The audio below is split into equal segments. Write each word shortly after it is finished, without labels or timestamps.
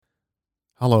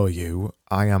Hello, you.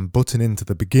 I am butting into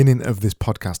the beginning of this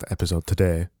podcast episode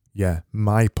today,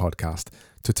 my podcast,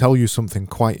 to tell you something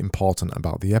quite important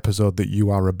about the episode that you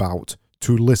are about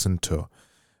to listen to.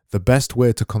 The best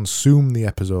way to consume the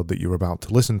episode that you're about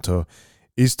to listen to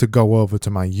is to go over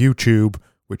to my YouTube,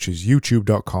 which is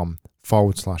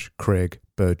youtube.com/Craig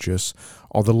Burgess,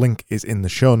 or the link is in the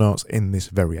show notes in this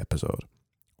very episode.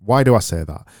 Why do I say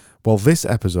that? Well, this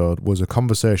episode was a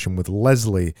conversation with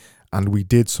Leslie, and we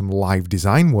did some live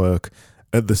design work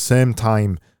at the same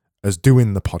time as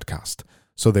doing the podcast.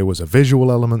 So there was a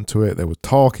visual element to it, there was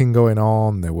talking going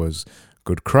on, there was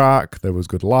good crack, there was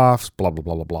good laughs, blah, blah,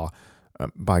 blah, blah, blah.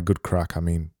 By good crack, I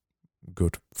mean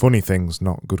good funny things,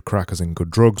 not good crack as in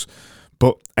good drugs.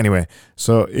 But anyway,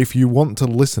 so if you want to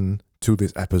listen to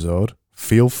this episode,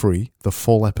 feel free. The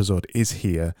full episode is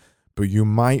here, but you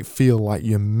might feel like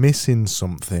you're missing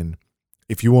something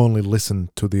if you only listen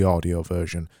to the audio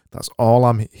version. That's all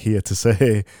I'm here to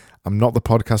say. I'm not the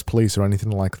podcast police or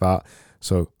anything like that.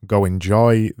 So go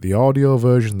enjoy the audio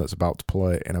version that's about to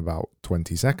play in about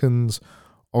 20 seconds,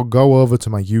 or go over to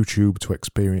my YouTube to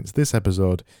experience this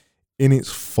episode in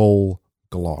its full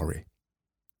glory.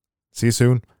 See you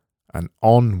soon, and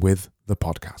on with the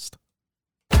podcast.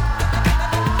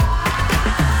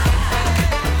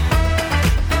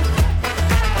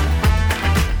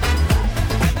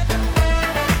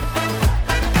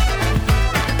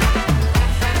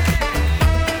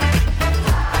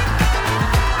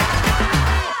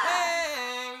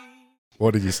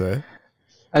 What did you say?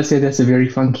 I'd say that's a very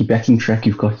funky backing track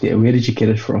you've got there. Where did you get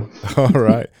it from? All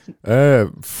right.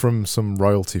 From some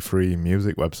royalty-free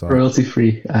music website.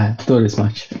 Royalty-free. I thought as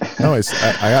much. No,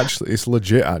 it's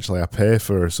legit, actually. I pay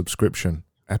for a subscription.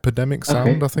 Epidemic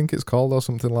Sound, I think it's called, or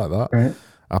something like that. Right.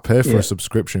 I pay for a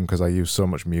subscription because I use so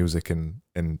much music in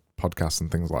podcasts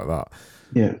and things like that.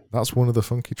 Yeah. That's one of the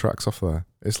funky tracks off there.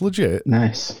 It's legit.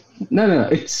 Nice. No.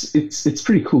 It's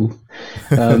pretty cool.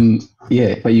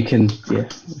 But you can,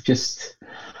 just...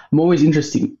 I'm always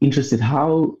interested.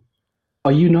 How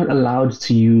are you not allowed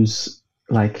to use,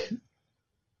 say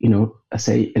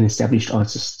an established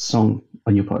artist song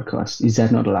on your podcast? Is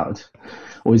that not allowed,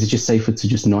 or is it just safer to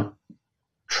just not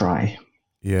try?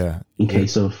 Yeah. In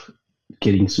case of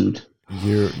getting sued,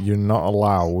 you're not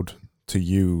allowed to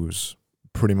use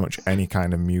pretty much any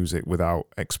kind of music without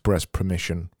express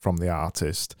permission from the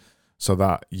artist. So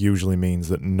that usually means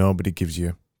that nobody gives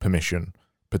you permission.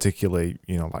 Particularly,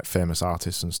 like famous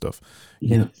artists and stuff.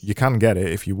 Yeah. You can get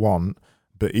it if you want,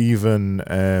 but even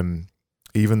the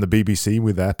BBC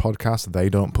with their podcast, they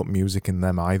don't put music in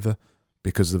them either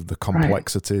because of the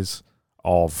complexities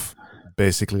of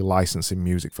basically licensing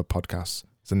music for podcasts.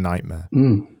 It's a nightmare.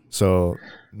 So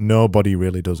nobody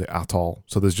really does it at all.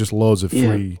 So there's just loads of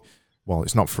free, well,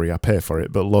 it's not free, I pay for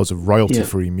it, but loads of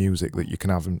royalty-free music that you can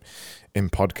have in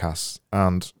podcasts.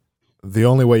 And the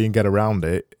only way you can get around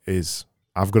it is...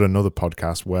 I've got another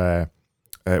podcast where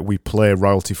we play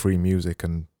royalty-free music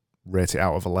and rate it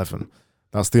out of 11.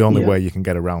 That's the only way you can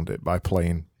get around it, by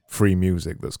playing free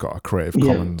music that's got a Creative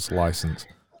Commons license.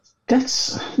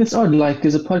 That's odd. Like,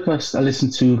 there's a podcast I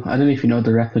listen to. I don't know if you know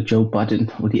the rapper Joe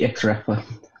Budden, or the ex-rapper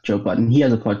Joe Budden. He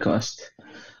has a podcast.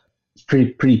 It's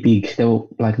pretty big. They were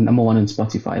like number one on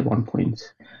Spotify at one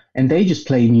point, and they just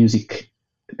play music.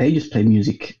 They just play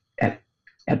music at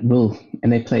will,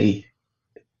 and they play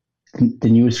the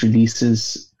newest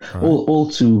releases,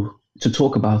 all to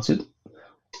talk about it.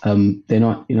 They're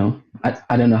not,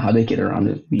 I don't know how they get around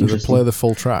it. Do they play the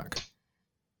full track?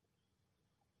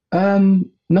 Not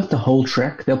the whole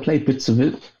track. They'll play bits of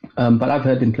it, but I've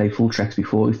heard them play full tracks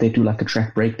before. If they do like a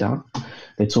track breakdown,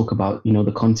 they talk about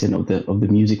the content of the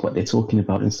music, what they're talking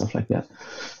about and stuff like that.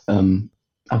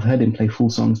 I've heard them play full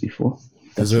songs before.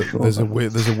 There's a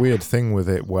weird thing with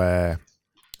it where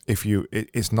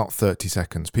it's not 30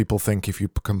 seconds. People think if you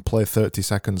can play 30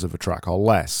 seconds of a track or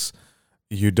less,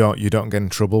 you don't get in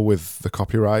trouble with the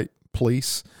copyright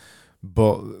police.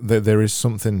 But there is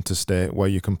something to state where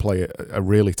you can play a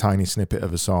really tiny snippet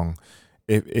of a song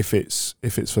if it's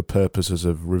for purposes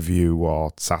of review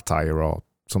or satire or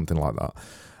something like that.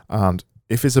 And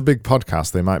if it's a big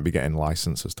podcast, they might be getting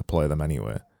licenses to play them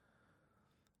anyway,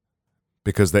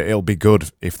 because it'll be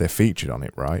good if they're featured on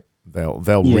it, right?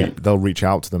 They'll reach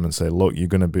out to them and say, look,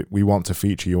 we want to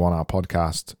feature you on our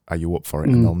podcast. Are you up for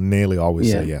it? And they'll nearly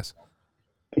always say yes.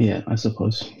 Yeah, I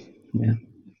suppose. Yeah.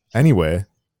 Anyway,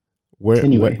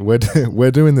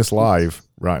 we're doing this live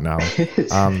right now,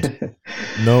 and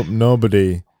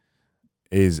nobody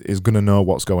is going to know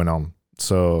what's going on.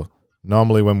 So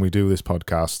normally when we do this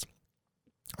podcast,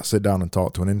 I sit down and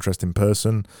talk to an interesting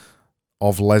person.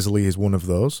 Leslie is one of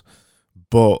those,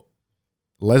 but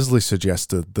Leslie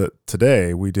suggested that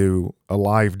today we do a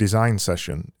live design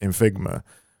session in Figma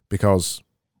because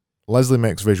Leslie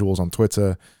makes visuals on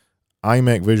Twitter, I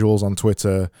make visuals on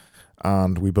Twitter,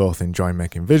 and we both enjoy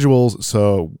making visuals,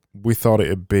 so we thought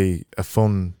it'd be a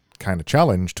fun kind of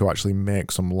challenge to actually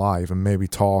make some live and maybe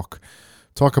talk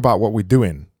about what we're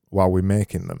doing while we're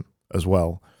making them as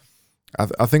well.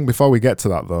 I think before we get to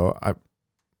that though,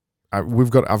 I've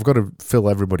got to fill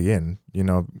everybody in,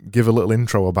 give a little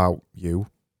intro about you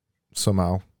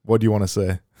somehow. What do you want to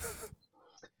say?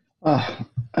 I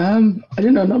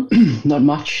don't know, not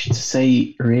much to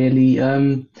say really.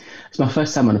 It's my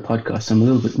first time on a podcast, so I'm a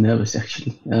little bit nervous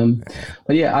actually.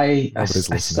 But yeah, I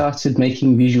started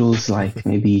making visuals like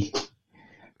maybe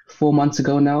 4 months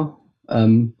ago now.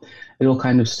 It all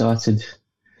kind of started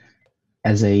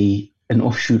as an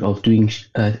offshoot of doing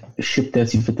Ship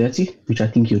 30 for 30, which I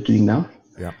think you're doing now.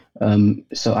 Yeah.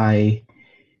 So I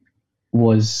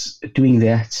was doing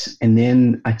that, and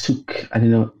then I took, I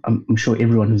don't know, I'm sure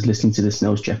everyone who's listening to this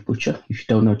knows Jack Butcher. If you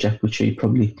don't know Jack Butcher, you've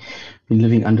probably been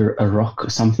living under a rock or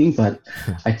something, but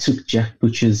I took Jack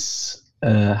Butcher's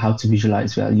How to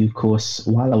Visualize Value course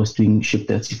while I was doing Ship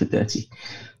 30 for 30.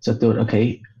 So I thought,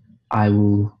 okay, I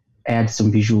will add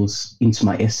some visuals into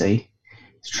my essay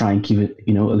to try and give it,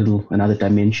 another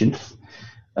dimension.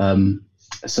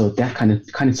 So that kind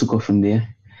of took off from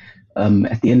there.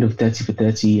 At the end of 30 for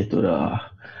 30, I thought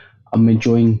I'm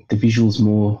enjoying the visuals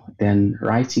more than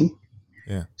writing.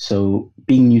 Yeah. So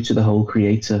being new to the whole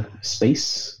creator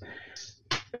space,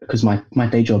 because my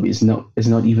day job is not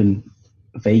even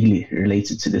vaguely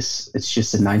related to this. It's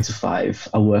just a 9-to-5.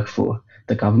 I work for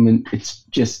the government. It's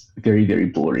just very, very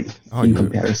boring in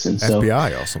comparison.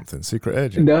 FBI or something, secret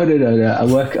agent? No. I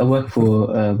work for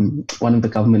one of the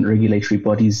government regulatory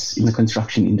bodies in the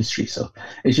construction industry. So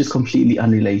it's just completely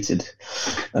unrelated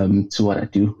to what I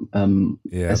do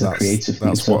as a creative thing.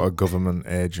 That's what a government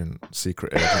agent,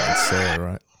 secret agent would say,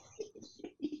 right?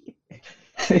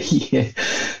 Yeah.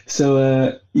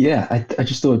 So I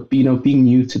just thought, being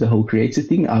new to the whole creative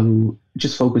thing, I will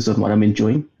just focus on what I'm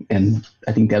enjoying, and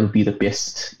I think that would be the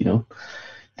best,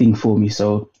 thing for me.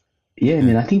 So yeah, and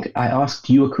then I think I asked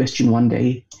you a question one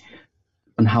day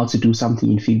on how to do something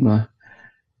in Figma,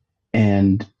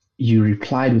 and you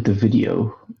replied with a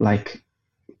video like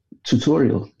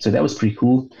tutorial. So that was pretty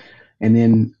cool. And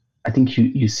then I think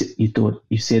you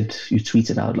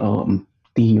tweeted out, I'm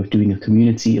thinking of doing a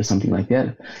community or something like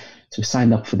that. So I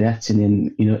signed up for that, and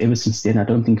then ever since then I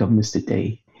don't think I've missed a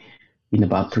day in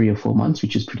about 3 or 4 months,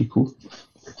 which is pretty cool.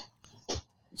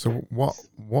 So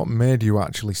what made you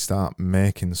actually start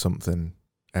making something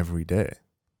every day?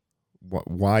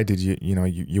 Why did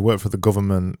you work for the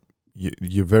government?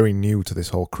 You're very new to this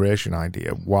whole creation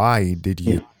idea. Why did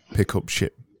you pick up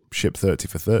Ship 30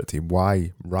 for 30?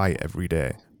 Why write every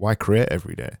day? Why create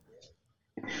every day?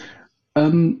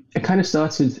 It kind of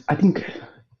started, I think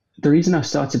the reason I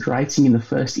started writing in the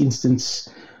first instance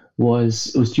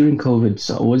was it was during COVID.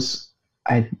 So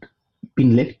I'd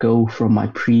been let go from my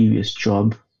previous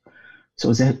job. So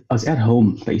I was at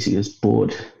home, basically, I was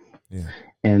bored. Yeah.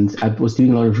 And I was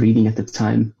doing a lot of reading at the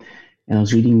time. And I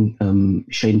was reading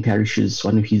Shane Parrish's,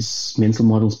 one of his mental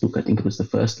models book. I think it was the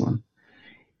first one.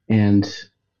 And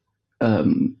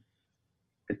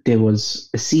there was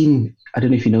a scene, I don't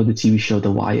know if you know the TV show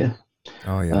The Wire.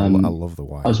 Oh yeah, I love The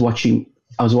Wire. I was watching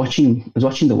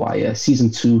The Wire season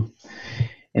 2,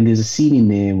 and there's a scene in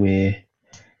there where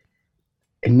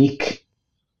Nick,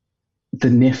 the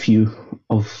nephew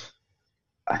of,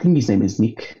 I think his name is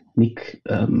Nick,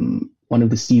 one of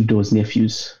the Steve Dawes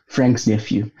nephews, Frank's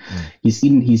nephew. He's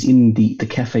in the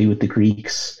cafe with the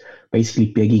Greeks, basically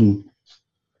begging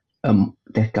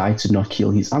that guy to not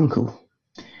kill his uncle.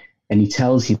 And he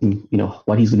tells him,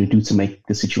 what he's going to do to make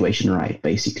the situation right,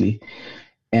 basically.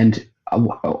 And I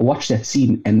watched that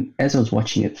scene, and as I was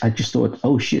watching it, I just thought,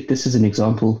 oh shit, this is an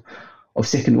example of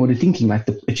second order thinking. Like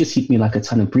it just hit me like a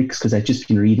ton of bricks because I'd just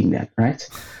been reading that, right?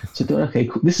 So I thought, okay,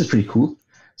 cool. This is pretty cool.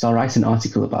 So I'll write an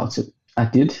article about it. I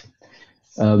did.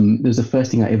 It was the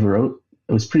first thing I ever wrote.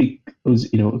 It was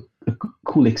a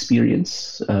cool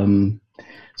experience.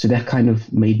 So that kind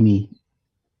of made me.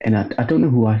 And I don't know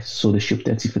who I saw the Ship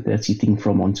 30 for 30 thing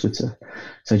from on Twitter.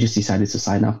 So I just decided to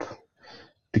sign up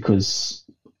because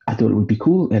I thought it would be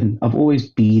cool. And I've always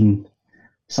been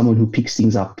someone who picks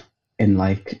things up and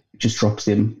like just drops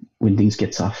them when things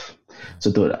get tough.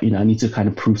 So I thought, I need to kind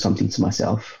of prove something to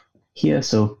myself here.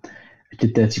 So I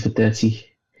did 30 for 30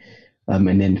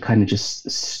 and then kind of just,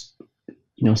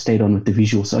 stayed on with the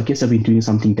visual. So I guess I've been doing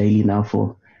something daily now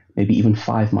for maybe even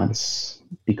 5 months.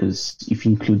 Because if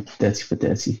you include 30 for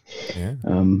 30,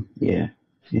 yeah.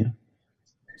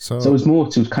 So it So was more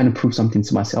to kind of prove something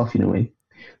to myself in a way.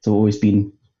 So I've always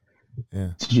been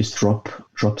yeah, to just drop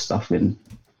stuff when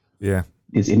yeah.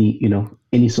 there's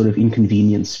any sort of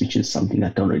inconvenience, which is something I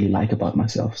don't really like about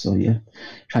myself. So yeah,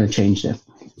 trying to change that.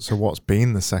 So what's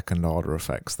been the second order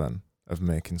effects then of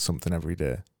making something every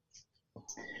day?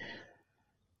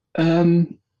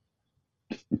 Um,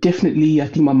 Definitely, I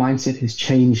think my mindset has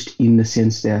changed in the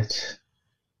sense that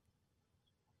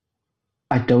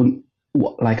I don't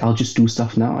like I'll just do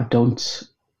stuff now. I don't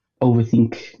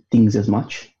overthink things as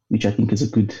much, which I think is a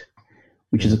good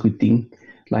thing.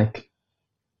 Like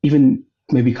even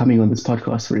maybe coming on this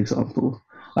podcast, for example,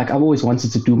 like I've always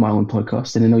wanted to do my own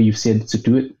podcast, and I know you've said to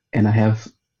do it, and I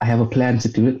have a plan to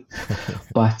do it,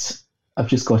 but I've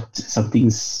just got some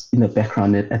things in the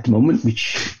background at the moment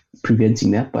which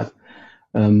preventing that. But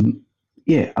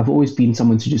yeah, I've always been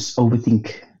someone to just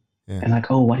overthink Yeah. and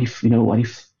like, oh, what if,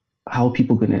 how are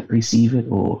people going to receive it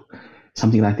or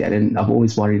something like that? And I've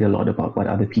always worried a lot about what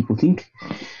other people think,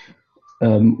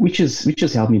 which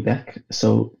has held me back.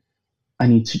 So I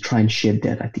need to try and shed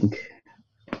that, I think.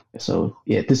 So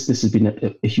yeah, this has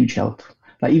been a huge help.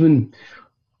 Like even,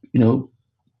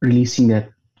 releasing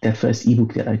that first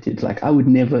ebook that I did, like I would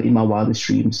never in my wildest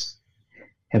dreams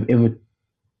have ever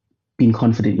been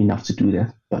confident enough to do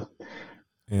that. But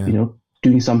Yeah.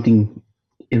 doing something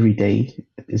every day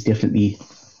has definitely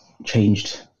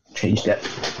changed that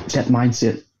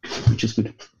mindset, which is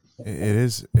good.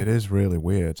 It is really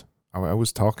weird. I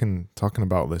was talking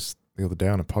about this the other day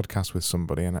on a podcast with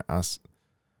somebody, and I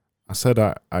said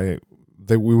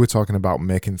we were talking about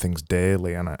making things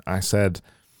daily, and I said,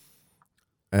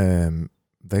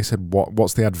 they said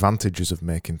what's the advantages of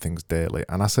making things daily,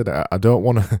 and I said I don't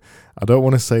want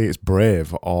to say it's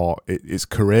brave or it's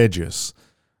courageous,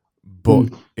 but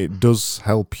it does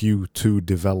help you to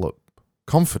develop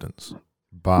confidence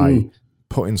by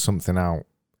putting something out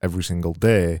every single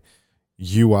day.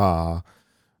 You are,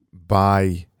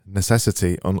 by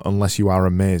necessity, unless you are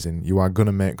amazing, you are going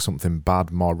to make something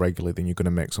bad more regularly than you're going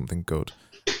to make something good.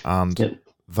 And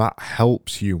that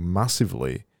helps you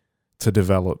massively to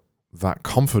develop that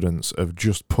confidence of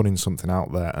just putting something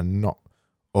out there and not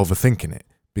overthinking it,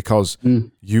 because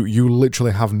you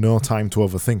literally have no time to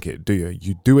overthink it, do you?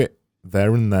 You do it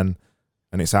there and then,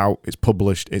 and it's out, it's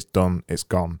published, it's done, it's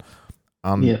gone.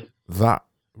 And that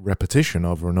repetition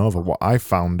over and over, what I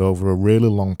found over a really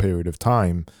long period of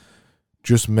time,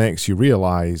 just makes you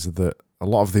realize that a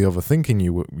lot of the overthinking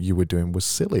you were doing was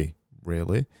silly,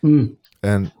 really.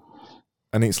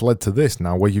 And it's led to this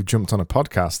now, where you've jumped on a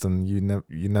podcast and you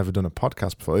never done a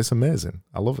podcast before. It's amazing.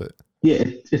 I love it. Yeah,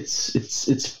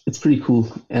 it's pretty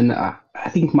cool, and I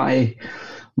think my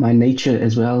nature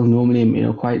as well. Normally,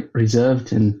 I'm quite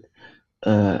reserved and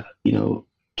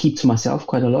keep to myself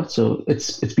quite a lot. So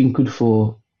it's been good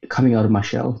for coming out of my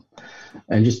shell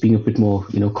and just being a bit more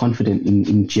confident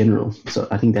in general. So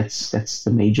I think that's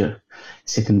the major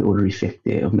second order effect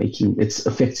there of making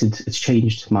it's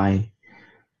changed my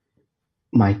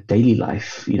daily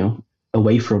life,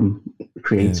 away from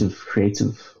creativity.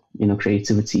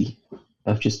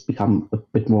 I've just become a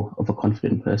bit more of a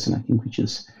confident person, I think, which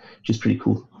is pretty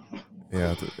cool.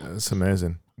 Yeah, it's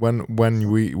amazing. When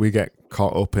we get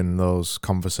caught up in those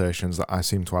conversations that I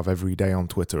seem to have every day on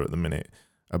Twitter at the minute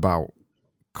about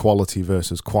quality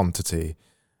versus quantity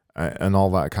and all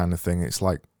that kind of thing, it's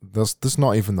like there's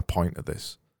not even the point of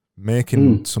this.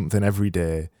 Making something every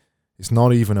day, it's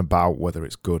not even about whether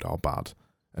it's good or bad,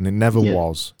 and it never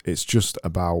was. It's just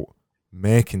about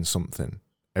making something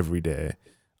every day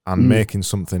and making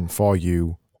something for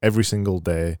you every single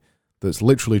day that's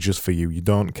literally just for you. You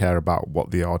don't care about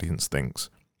what the audience thinks.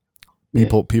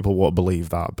 People won't believe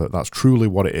that, but that's truly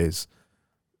what it is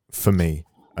for me.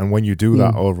 And when you do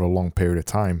that over a long period of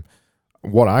time,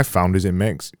 what I found is it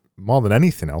makes, more than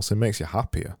anything else, it makes you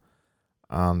happier.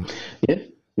 And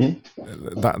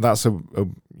that's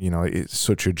it's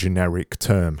such a generic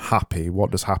term, happy.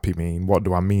 What does happy mean? What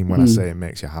do I mean when I say it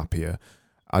makes you happier?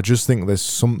 I just think there's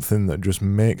something that just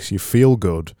makes you feel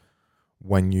good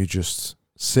when you just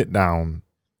sit down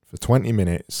for 20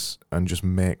 minutes and just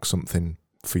make something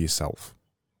for yourself.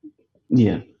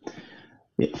 Yeah,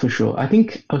 for sure. I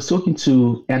think I was talking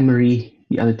to Anne-Marie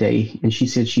the other day, and she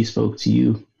said she spoke to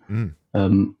you. And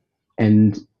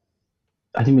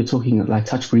I think we were talking, like,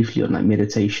 touch briefly on like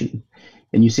meditation.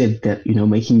 And you said that,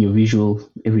 making your visual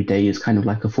every day is kind of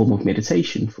like a form of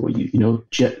meditation for you.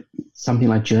 Something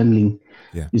like journaling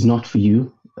is not for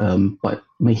you, but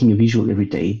making a visual every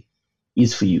day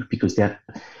is for you, because that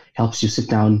helps you sit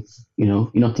down.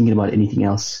 You're not thinking about anything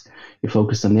else. You're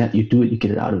focused on that. You do it, you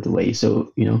get it out of the way.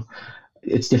 So,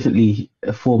 it's definitely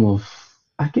a form of,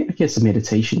 I guess a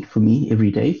meditation for me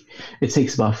every day. It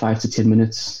takes about 5 to 10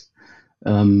 minutes.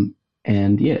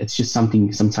 And yeah, it's just some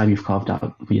time you've carved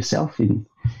out for yourself and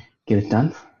get it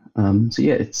done. So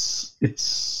yeah, it's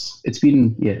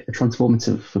been a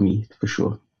transformative for me for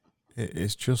sure.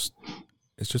 It's just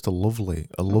a lovely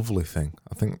thing.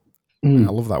 I think I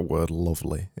love that word,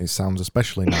 lovely. It sounds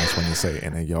especially nice when you say it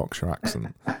in a Yorkshire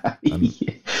accent. And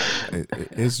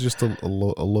it is just a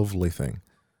lovely thing.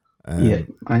 Yeah,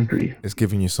 I agree. It's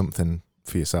giving you something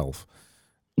for yourself.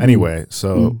 Anyway,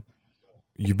 so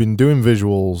you've been doing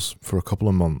visuals for a couple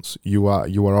of months. You are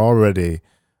already,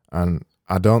 and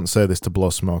I don't say this to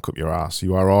blow smoke up your ass,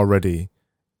 you are already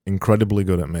incredibly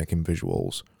good at making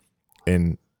visuals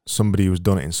in somebody who's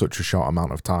done it in such a short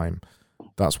amount of time.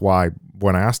 That's why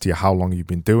when I asked you how long you've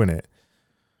been doing it,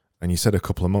 and you said a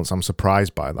couple of months, I'm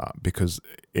surprised by that, because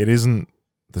it isn't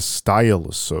the style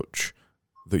as such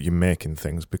that you're making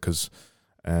things, because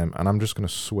and I'm just going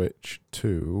to switch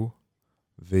to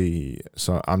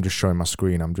so I'm just showing my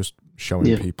screen, I'm just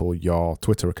showing people your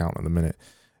Twitter account at the minute.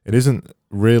 It isn't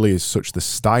really as such the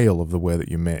style of the way that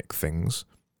you make things,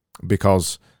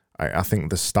 because I think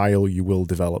the style you will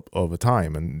develop over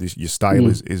time, and your style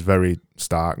is very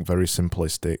stark, very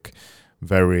simplistic,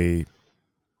 very,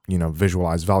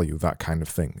 visualize value, that kind of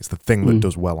thing. It's the thing that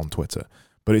does well on Twitter,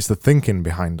 but it's the thinking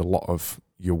behind a lot of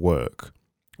your work,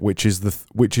 which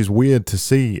is weird to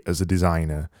see as a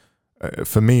designer.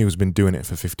 For me, who's been doing it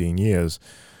for 15 years,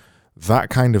 that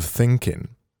kind of thinking,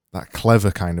 that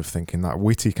clever kind of thinking, that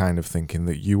witty kind of thinking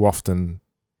that you often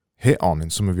hit on in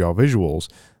some of your visuals,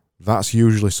 that's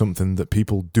usually something that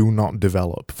people do not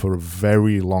develop for a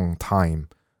very long time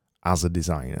as a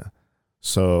designer.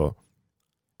 So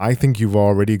I think you've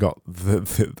already got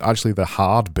actually the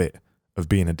hard bit of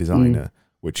being a designer,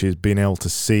 which is being able to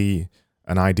see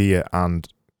an idea and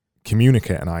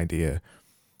communicate an idea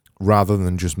rather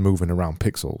than just moving around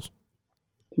pixels.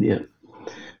 Yeah.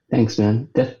 Thanks, man.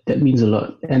 That means a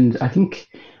lot. And I think,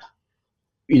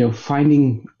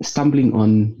 stumbling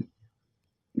on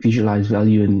visualize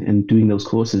value and doing those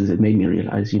courses, it made me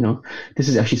realize, this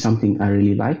is actually something I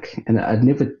really like. And I'd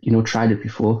never, tried it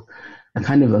before. It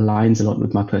kind of aligns a lot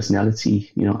with my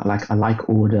personality. I like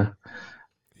order,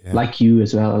 like you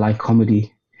as well. I like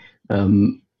comedy,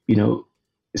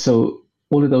 so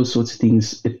all of those sorts of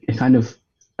things, it kind of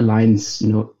aligns,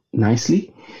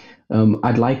 nicely.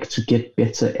 I'd like to get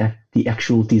better at the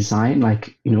actual design,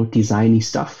 like, designy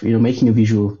stuff. Making a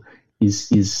visual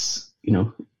is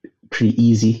pretty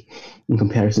easy in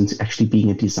comparison to actually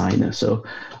being a designer. So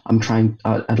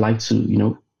I'd like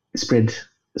to, spread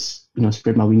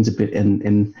my wings a bit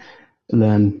and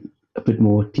learn a bit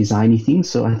more designy things.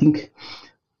 So I think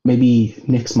maybe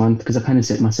next month, because I kind of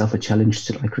set myself a challenge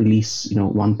to release,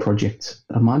 one project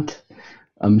a month.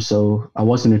 So I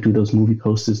was going to do those movie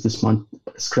posters this month,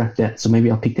 scrap that. So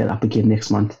maybe I'll pick that up again next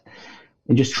month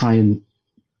and just try and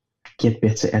get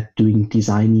better at doing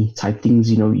designy type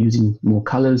things, using more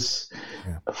colors,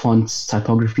 fonts,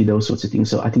 typography, those sorts of things.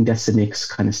 So I think that's the next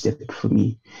kind of step for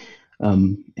me.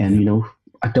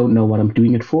 I don't know what I'm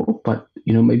doing it for, but,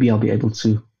 maybe I'll be able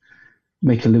to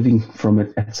make a living from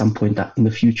it at some point in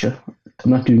the future. I'm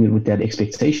not doing it with that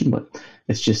expectation, but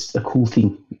it's just a cool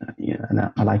thing.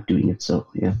 And I like doing it. So,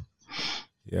 yeah.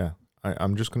 Yeah.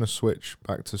 I'm just going to switch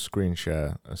back to screen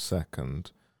share a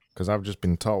second, because I've just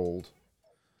been told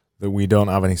that we don't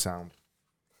have any sound.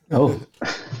 Oh.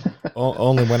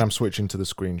 Only when I'm switching to the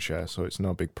screen share, so it's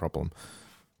no big problem.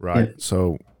 Right. Yeah.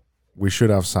 So we should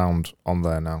have sound on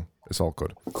there now. It's all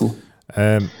good. Cool.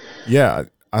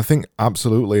 I think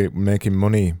absolutely making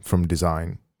money from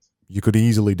design, you could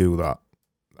easily do that.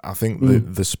 I think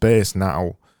the space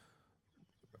now,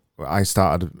 I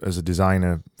started as a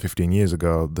designer 15 years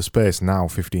ago, the space now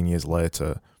 15 years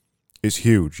later is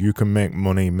huge. You can make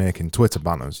money making Twitter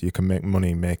banners. You can make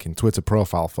money making Twitter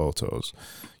profile photos.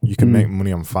 You can make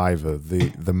money on Fiverr.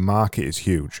 The market is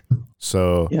huge.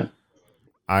 So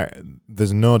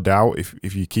there's no doubt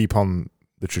if you keep on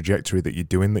the trajectory that you're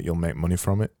doing that you'll make money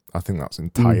from it. I think that's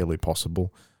entirely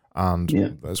possible. And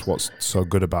that's what's so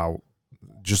good about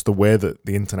just the way that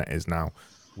the internet is now.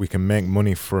 We can make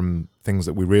money from things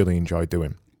that we really enjoy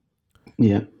doing.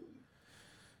 Yeah.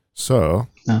 So,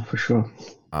 for sure.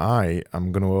 I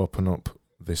am going to open up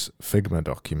this Figma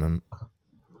document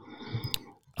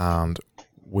and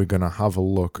we're going to have a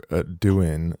look at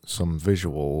doing some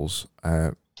visuals.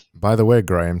 By the way,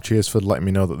 Graham, cheers for letting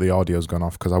me know that the audio's gone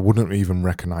off, because I wouldn't even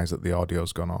recognize that the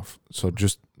audio's gone off. So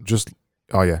just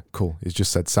oh yeah, cool. He's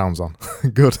just said sounds on.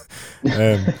 Good.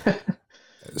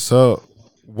 So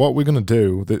what we're going to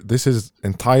do, this is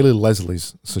entirely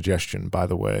Leslie's suggestion, by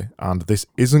the way, and this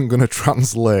isn't going to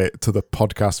translate to the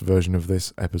podcast version of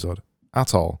this episode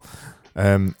at all.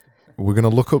 We're going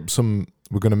to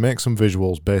we're going to make some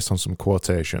visuals based on some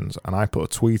quotations, and I put a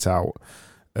tweet out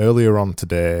earlier on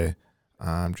today.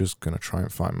 I'm just going to try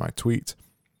and find my tweet.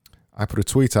 I put a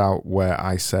tweet out where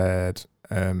I said,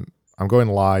 I'm going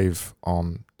live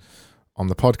on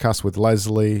the podcast with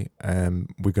Leslie.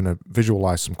 We're going to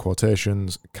visualize some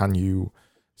quotations. Can you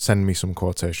send me some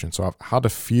quotations? So I've had a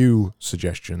few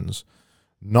suggestions,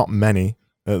 not many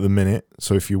at the minute.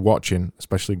 So if you're watching,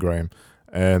 especially Graham,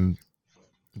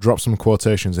 drop some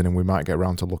quotations in and we might get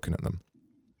around to looking at them.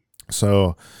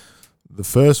 So the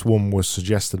first one was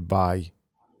suggested by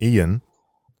Ian.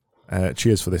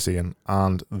 Cheers for this, Ian.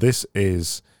 And this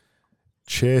is,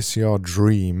 chase your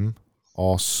dream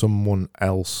or someone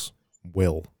else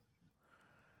will.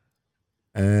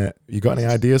 You got any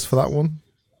ideas for that one?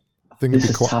 I think this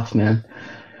is tough, man.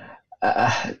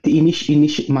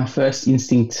 My first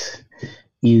instinct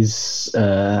is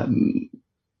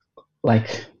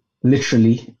like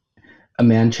literally a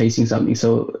man chasing something.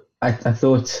 So I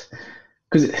thought,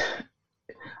 because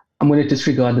I'm going to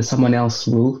disregard the someone else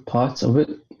will part of it.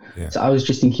 Yeah. So I was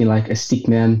just thinking like a stick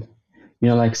man,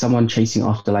 like someone chasing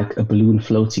after like a balloon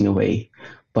floating away.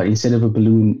 But instead of a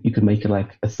balloon, you could make it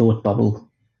like a thought bubble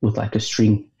with like a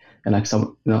string and like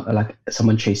like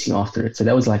someone chasing after it. So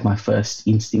that was like my first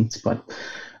instinct. But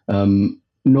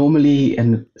normally,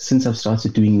 and since I've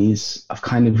started doing these, I've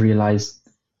kind of realized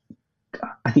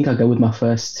I think I'll go with my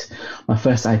first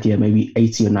idea maybe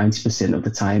 80 or 90% of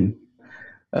the time.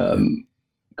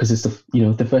 Because it's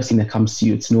the first thing that comes to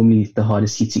you. It's normally the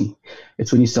hardest hitting.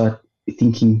 It's when you start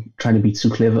thinking, trying to be too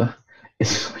clever,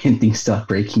 it's when things start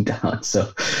breaking down.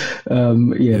 So,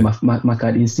 my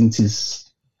gut instinct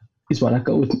is what I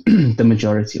go with the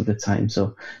majority of the time.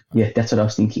 So, yeah, that's what I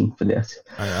was thinking for that.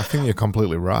 I think you're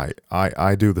completely right.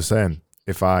 I do the same.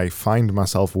 If I find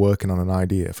myself working on an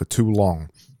idea for too long,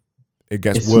 it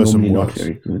gets worse and worse. Not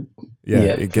very good. Yeah,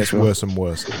 it gets worse and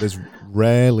worse. There's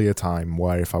rarely a time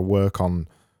where if I work on,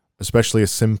 especially a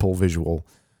simple visual,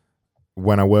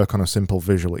 when I work on a simple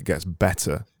visual, it gets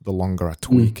better the longer I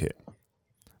tweak it.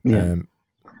 Yeah.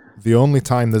 The only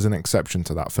time there's an exception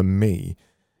to that for me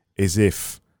is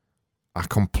if I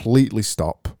completely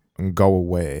stop and go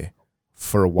away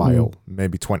for a while,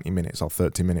 maybe 20 minutes or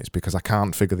 30 minutes, because I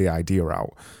can't figure the idea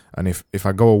out. And if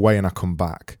I go away and I come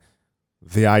back,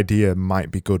 the idea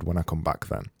might be good when I come back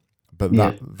then. But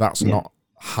that's not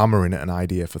hammering at an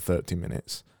idea for 30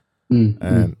 minutes.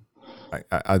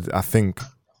 I think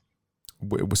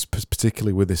it was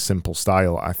particularly with this simple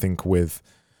style, I think with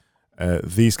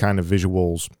these kind of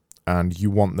visuals, and you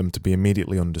want them to be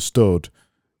immediately understood,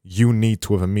 you need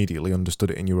to have immediately understood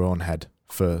it in your own head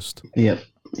first. Yeah,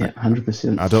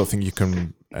 100%. I don't think you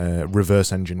can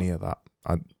reverse engineer that,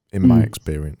 in my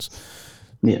experience.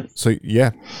 Yeah. So,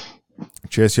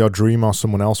 chase your dream or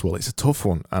someone else will. It's a tough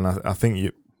one, and I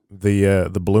think the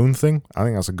balloon thing, I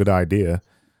think that's a good idea.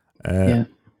 Let's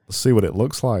see what it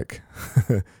looks like,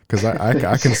 because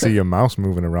I can see your mouse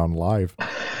moving around live.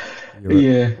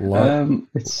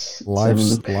 It's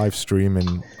live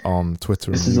streaming on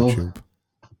Twitter and YouTube.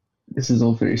 This is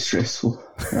all very stressful,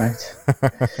 right?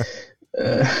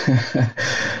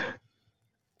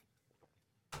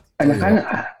 And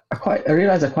I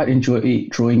realize I quite enjoy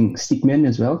drawing stickmen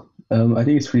as well. I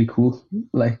think it's pretty cool.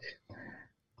 Like,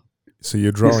 so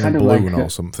you're drawing a balloon or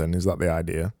something? Is that the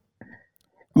idea?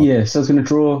 Yeah, so I was going to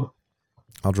draw.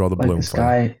 I'll draw the balloon. The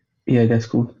sky. Yeah, that's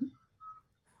cool.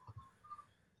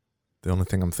 The only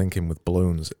thing I'm thinking with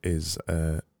balloons is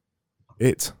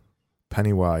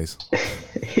Pennywise.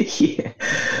 Yeah,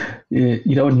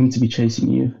 you don't want him to be chasing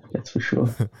you. That's for sure.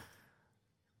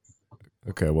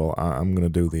 Okay, well, I'm going to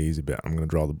do the easy bit. I'm going to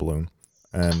draw the balloon,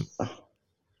 and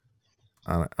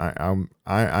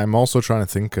I'm also trying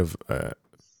to think of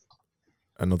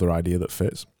another idea that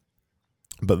fits.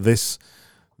 But this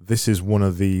is one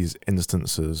of these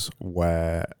instances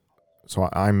where, so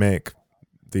I make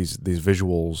these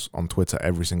visuals on Twitter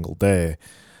every single day,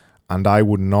 and I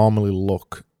would normally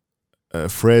look at a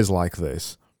phrase like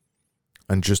this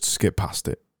and just skip past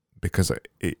it because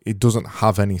it doesn't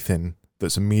have anything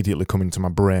that's immediately coming to my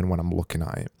brain when I'm looking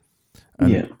at it.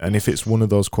 And if it's one of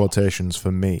those quotations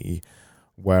for me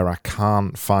where I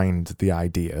can't find the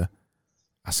idea,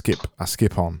 I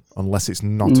skip on unless it's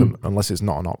not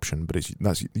an option, but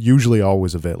that's usually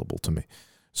always available to me.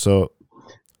 So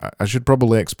I should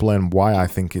probably explain why I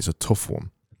think it's a tough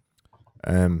one.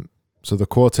 So the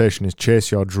quotation is, chase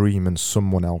your dream and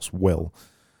someone else will.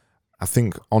 I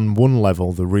think on one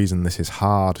level, the reason this is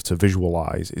hard to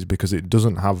visualize is because it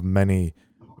doesn't have many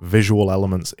visual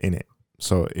elements in it.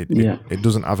 So it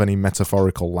doesn't have any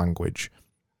metaphorical language.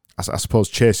 I suppose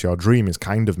Chase Your Dream is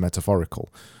kind of metaphorical,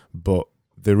 but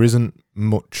there isn't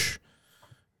much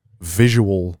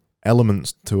visual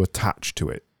elements to attach to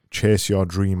it. Chase your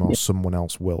dream or someone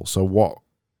else will. So what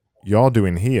you're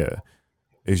doing here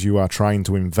is you are trying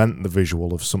to invent the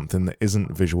visual of something that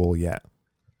isn't visual yet.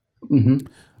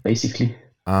 Basically.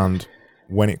 And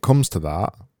when it comes to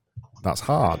that, that's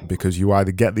hard because you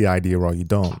either get the idea or you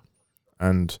don't.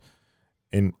 And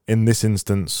in this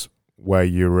instance where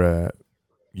you're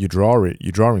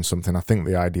drawing something, I think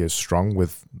the idea is strong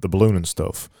with the balloon and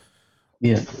stuff.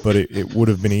 Yeah. But it would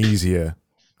have been easier,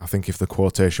 I think, if the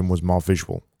quotation was more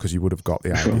visual because you would have got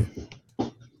the idea.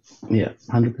 Yeah,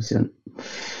 100%.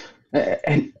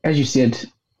 And as you said,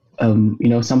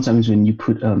 sometimes when you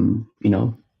put,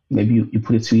 maybe you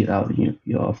put a tweet out,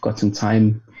 I've got some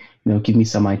time, give me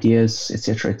some ideas,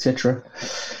 etc., etc.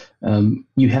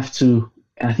 You have to,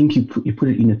 I think you put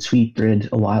it in a tweet thread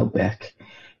a while back.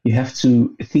 You have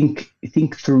to think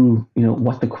through,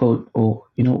 what the quote or,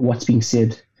 what's being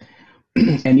said.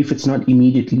 And if it's not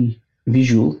immediately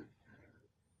visual,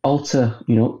 alter,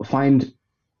 find,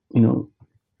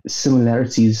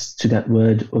 similarities to that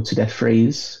word or to that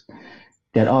phrase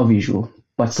that are visual,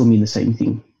 but still mean the same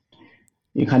thing.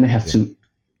 You kind of have to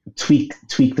tweak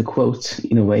the quote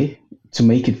in a way to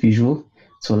make it visual,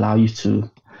 to allow you to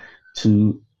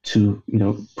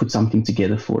put something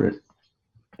together for it.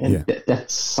 And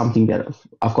that's something that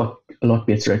I've got a lot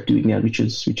better at doing now, which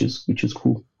is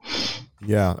cool.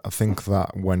 Yeah, I think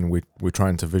that when we're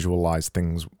trying to visualize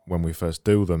things when we first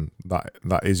do them,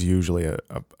 that is usually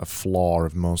a flaw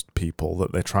of most people,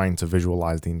 that they're trying to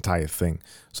visualize the entire thing.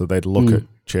 So they'd look at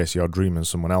Chase Your Dream and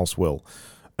someone else will,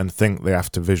 and think they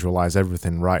have to visualize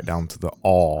everything right down to the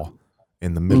awe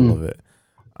in the middle of it.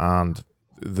 And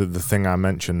the thing I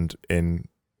mentioned in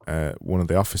one of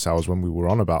the office hours when we were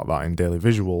on about that in Daily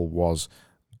Visual was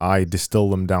I distill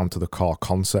them down to the core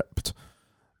concept.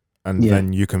 And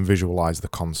then you can visualize the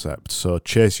concept. So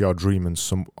Chase Your Dream and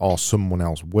someone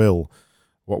else will.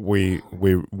 What we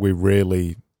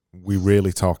really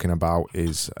talking about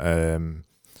is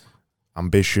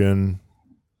ambition.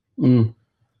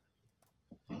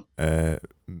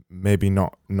 Maybe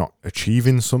not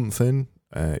achieving something.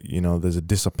 There's a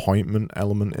disappointment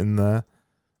element in there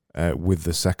with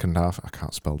the second half. I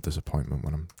can't spell disappointment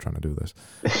when I'm trying to do this.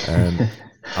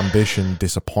 Ambition,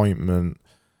 disappointment.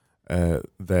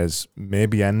 There's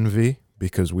maybe envy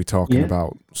because we're talking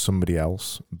about somebody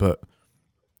else. But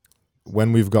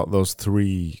when we've got those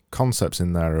three concepts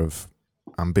in there of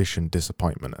ambition,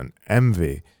 disappointment, and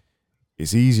envy,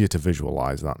 it's easier to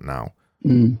visualize that now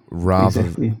rather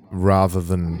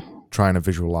than trying to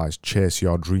visualize Chase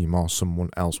Your Dream or someone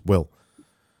else will.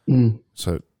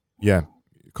 So, yeah,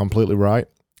 completely right.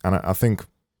 And I think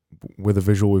with the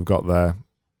visual we've got there,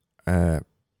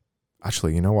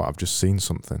 actually, you know what? I've just seen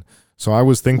something. So I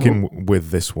was thinking with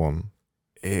this one,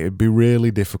 it'd be really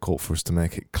difficult for us to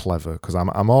make it clever because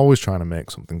I'm always trying to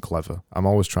make something clever. I'm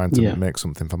always trying to make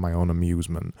something for my own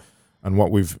amusement. And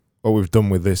what we've done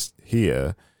with this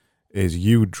here is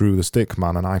you drew the stick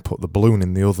man and I put the balloon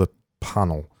in the other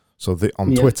panel. So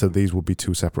on Twitter, these would be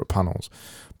two separate panels.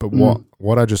 But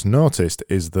what I just noticed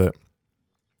is that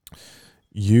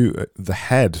the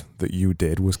head that you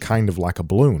did was kind of like a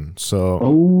balloon.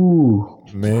 So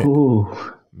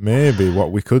maybe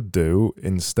what we could do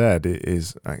instead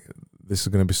is this is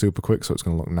going to be super quick, so it's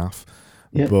going to look naff.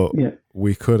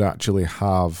 We could actually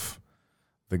have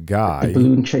the guy a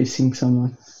balloon chasing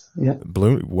someone. Yeah,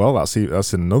 balloon. Well,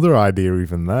 that's another idea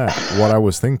even there. What I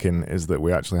was thinking is that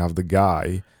we actually have the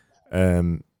guy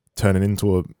turning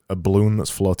into a balloon that's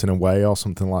floating away or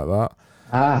something like that.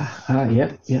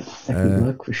 Yeah, that could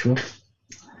work for sure.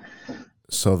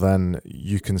 So then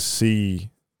you can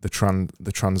see the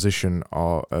transition,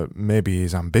 or maybe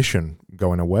his ambition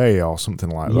going away, or something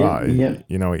like that. Yeah.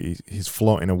 He's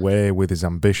floating away with his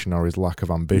ambition or his lack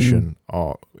of ambition,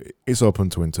 or it's open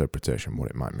to interpretation what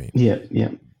it might mean. Yeah.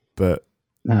 But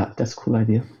that's a cool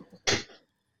idea.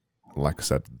 Like I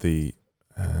said, the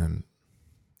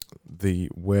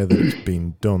way that it's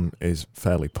been done is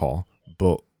fairly poor,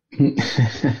 but.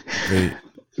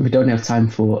 We don't have time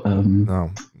for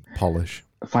polish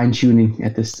fine tuning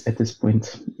at this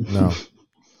point. No.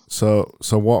 So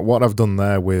what I've done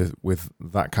there with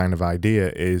that kind of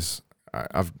idea is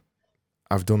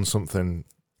I've done something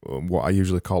what I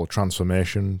usually call a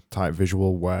transformation type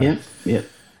visual where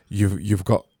you've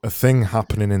got a thing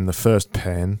happening in the first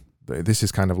pane this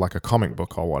is kind of like a comic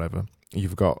book or whatever.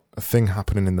 You've got a thing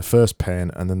happening in the first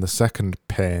pane, and then the second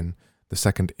pane, the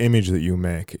second image that you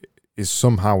make is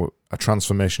somehow a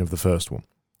transformation of the first one.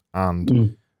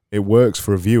 And it works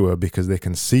for a viewer because they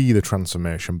can see the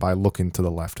transformation by looking to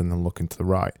the left and then looking to the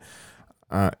right.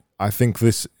 I think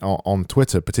this, on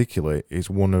Twitter particularly, is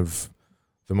one of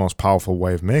the most powerful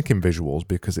way of making visuals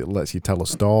because it lets you tell a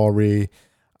story,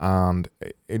 and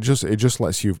it just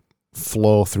lets you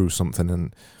flow through something,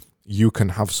 and you can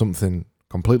have something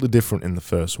completely different in the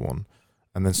first one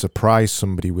and then surprise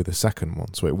somebody with the second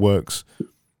one. So it works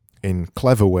in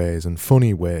clever ways and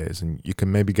funny ways, and you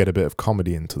can maybe get a bit of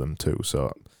comedy into them too.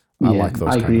 So I like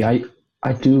those. I agree.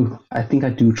 I do. I think I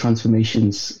do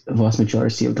transformations, the vast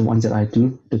majority of the ones that I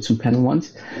do, the 2-panel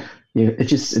ones. Yeah,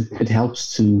 it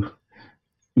helps to,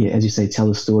 as you say, tell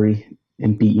a story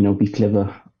and be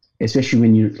clever, especially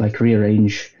when you like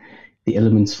rearrange the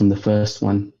elements from the first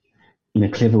one in a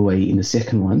clever way in the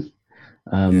second one.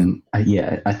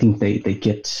 I think they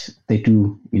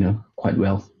do quite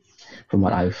well from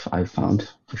what I've found,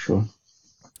 for sure.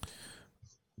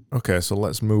 Okay, so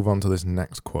let's move on to this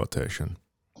next quotation.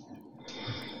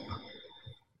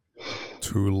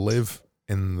 To live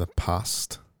in the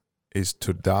past is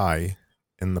to die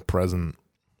in the present.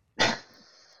 They're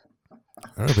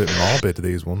a bit morbid,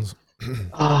 these ones.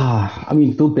 I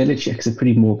mean, Bill Belichick's a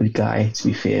pretty morbid guy, to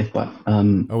be fair, but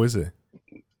oh, is he?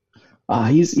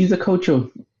 He's the coach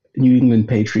of New England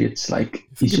Patriots. Like,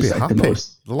 he's just like the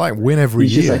most. They like win every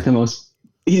year. He's just like the most.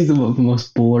 He's the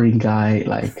most boring guy.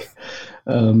 Like,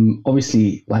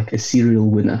 obviously, like a serial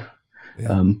winner.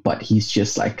 Yeah. But he's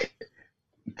just like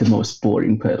the most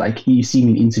boring. Like, you see him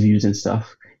in interviews and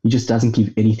stuff. He just doesn't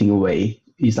give anything away.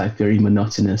 He's like very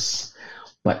monotonous,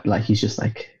 but like he's just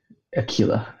like a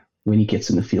killer when he gets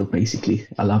in the field. Basically,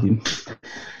 I love him.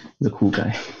 He's a cool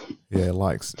guy. Yeah, he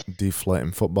likes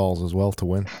deflating footballs as well to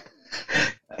win.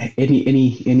 Any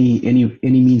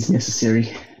means necessary.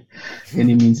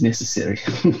 Any means necessary.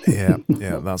 yeah,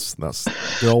 that's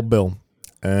the old Bill.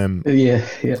 Yeah.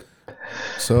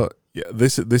 So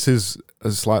this is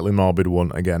a slightly morbid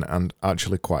one again, and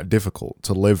actually quite difficult.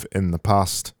 To live in the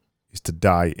past is to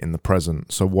die in the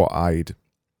present. So what I'd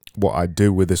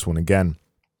do with this one again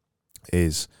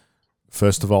is,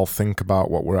 first of all, think about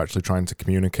what we're actually trying to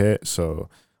communicate. So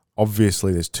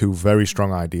obviously there's two very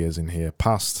strong ideas in here,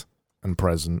 past and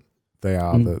present. They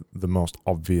are the most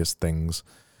obvious things.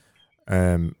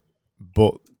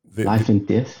 But life and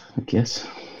death, I guess.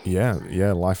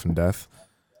 Yeah, life and death.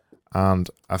 And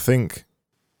I think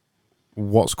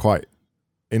what's quite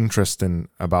interesting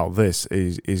about this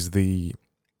is the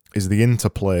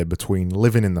interplay between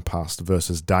living in the past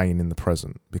versus dying in the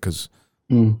present, because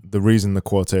the reason the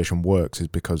quotation works is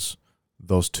because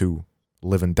those two,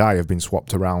 live and die, have been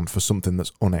swapped around for something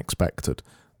that's unexpected.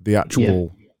 The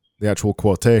actual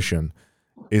quotation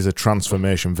is a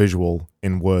transformation visual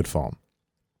in word form.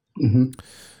 Mm-hmm.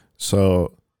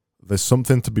 So there's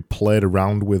something to be played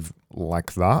around with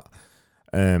like that.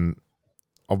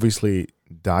 Obviously,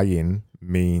 dying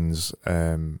means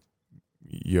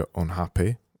you're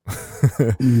unhappy.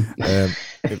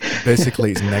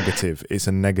 Basically, it's negative. It's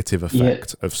a negative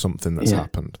effect of something that's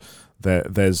happened.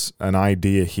 There's an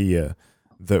idea here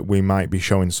that we might be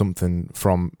showing something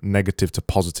from negative to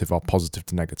positive or positive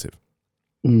to negative.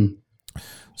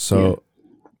 So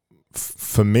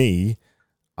for me,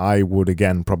 I would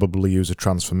again probably use a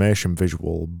transformation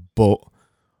visual, but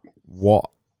what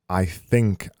I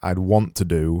think I'd want to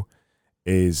do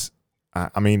is,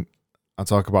 I mean, I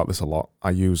talk about this a lot.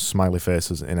 I use smiley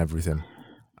faces in everything,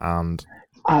 and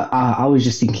I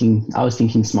was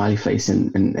thinking smiley face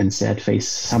and sad face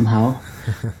somehow.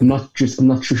 I'm not too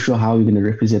sure how we're going to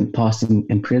represent past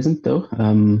and present though.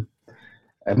 I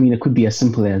mean, it could be as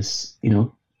simple as,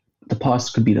 the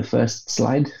past could be the first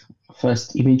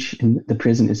image, and the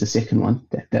present is the second one.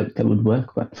 That would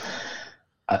work, but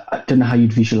I don't know how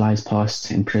you'd visualize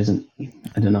past and present.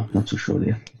 I don't know. Not too sure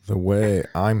there. The way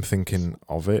I'm thinking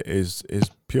of it is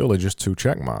purely just two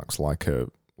check marks, like a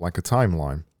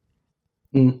timeline.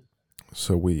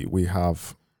 So we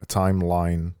have a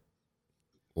timeline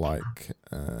like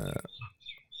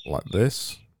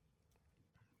this,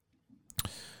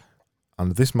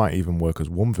 and this might even work as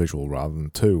one visual rather than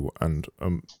two. And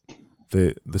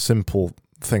the simple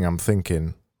thing I'm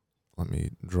thinking, let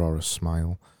me draw a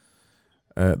smile.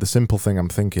 The simple thing I'm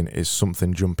thinking is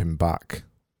something jumping back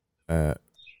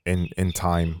in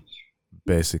time,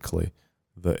 basically.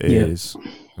 That is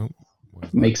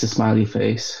makes a smiley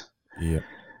face. I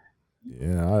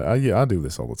do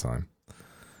this all the time.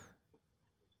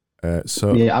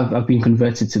 I've been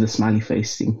converted to the smiley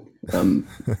face thing.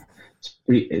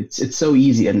 It's so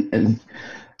easy, and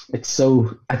it's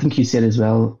so. I think you said as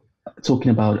well,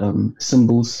 talking about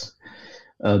symbols.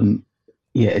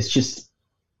 Yeah, it's just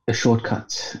a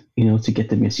shortcut, to get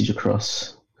the message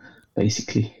across,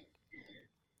 basically.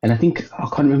 And I think I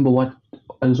can't remember what it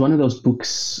was. One of those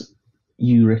books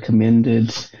you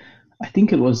recommended. I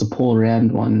think it was the Paul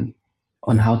Rand one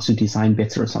on how to design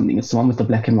better or something. It's the one with the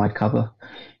black and white cover,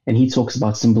 and he talks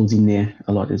about symbols in there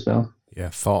a lot as well. Yeah,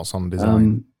 thoughts on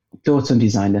design. Thoughts on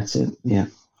design. That's it. Yeah.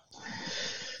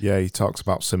 Yeah, he talks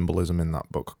about symbolism in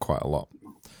that book quite a lot.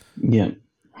 Yeah.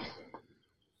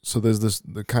 So there's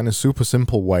the kind of super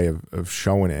simple way of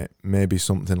showing it, maybe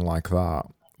something like that,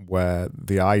 where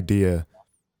the idea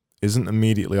isn't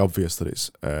immediately obvious that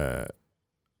it's an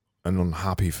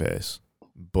unhappy face,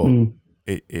 but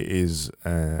it is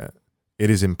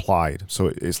implied. So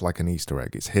it's like an Easter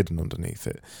egg. It's hidden underneath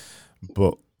it.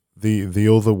 But the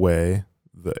other way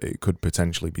that it could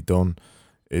potentially be done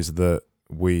is that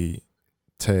we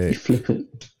take... You flip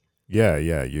it. Yeah,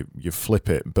 you flip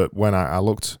it. But when I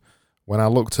looked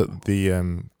at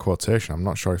the quotation, I'm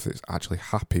not sure if it's actually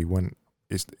happy when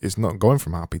it's not going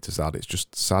from happy to sad. It's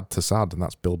just sad to sad, and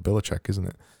that's Bill Belichick, isn't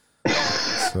it?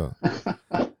 So,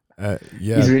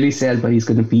 yeah. He's really sad, but he's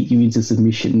going to beat you into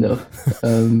submission, though.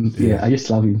 Yeah, I just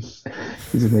love him.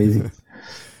 He's amazing.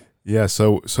 Yeah,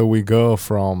 so we go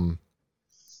from,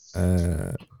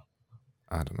 I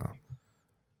don't know,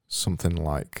 something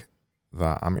like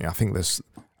that. I mean, I think there's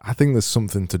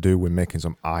something to do with making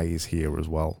some eyes here as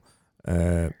well.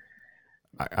 I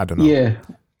don't know. Yeah,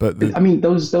 but I mean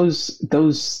those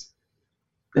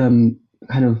kind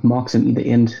of marks in the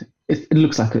end. It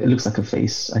looks like a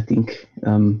face. I think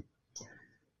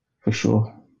for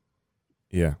sure.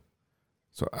 Yeah.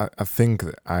 So I think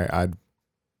that I'd.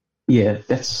 Yeah,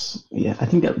 I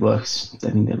think that works.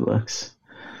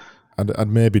 I'd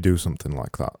maybe do something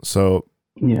like that. So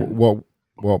yeah.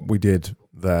 What we did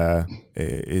there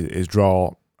is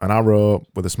draw an arrow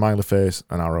with a smiley face,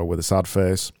 an arrow with a sad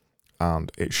face,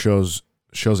 and it shows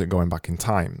it going back in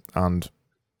time. And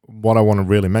what I want to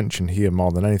really mention here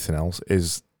more than anything else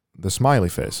is the smiley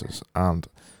faces. And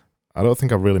I don't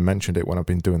think I've really mentioned it when I've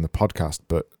been doing the podcast,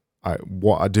 but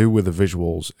what I do with the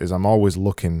visuals is I'm always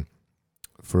looking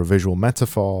for a visual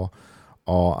metaphor,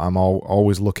 or I'm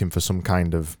always looking for some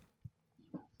kind of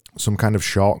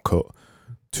shortcut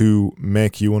to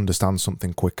make you understand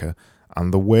something quicker.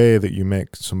 And the way that you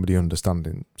make somebody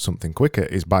understanding something quicker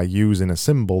is by using a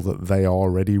symbol that they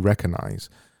already recognize.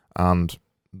 And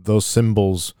those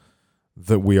symbols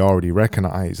that we already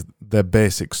recognize, they're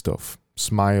basic stuff.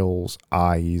 Smiles,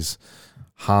 eyes,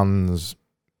 hands,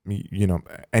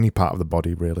 any part of the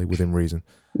body really within reason.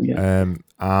 Yeah.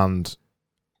 And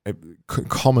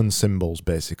common symbols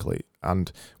basically.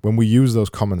 And when we use those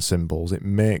common symbols, it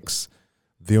makes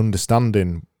the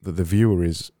understanding that the viewer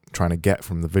is trying to get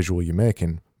from the visual you're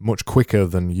making much quicker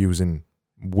than using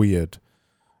weird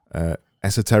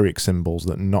esoteric symbols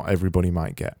that not everybody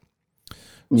might get.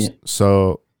 Yeah.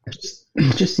 So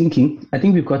just thinking, I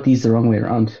think we've got these the wrong way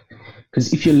around,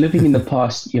 because if you're living in the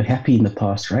past, you're happy in the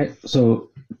past, right? So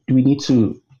do we need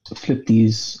to flip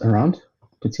these around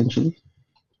potentially?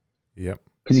 Yep.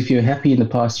 Because if you're happy in the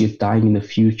past, you're dying in the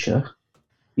future.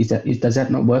 Does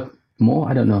that not work more?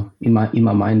 I don't know. In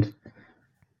my mind.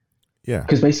 Yeah.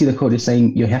 Because basically the quote is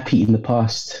saying you're happy in the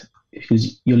past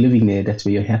because you're living there. That's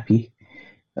where you're happy.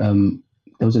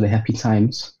 Those are the happy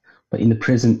times. But in the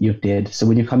present, you're dead. So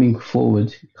when you're coming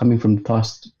from the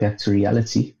past back to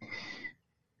reality,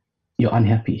 you're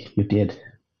unhappy. You're dead.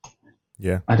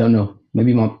 Yeah. I don't know.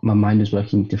 Maybe my mind is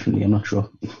working differently. I'm not sure.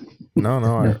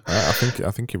 No.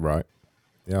 I think you're right.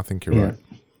 Yeah, I think you're right.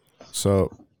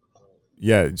 So,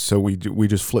 yeah. So we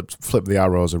just flip the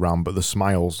arrows around, but the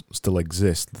smiles still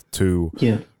exist to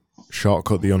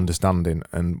shortcut the understanding.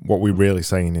 And what we're really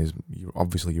saying is, you're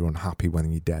unhappy when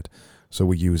you're dead. So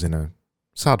we're using a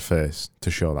sad face to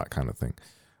show that kind of thing.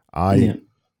 I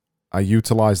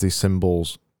utilize these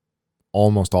symbols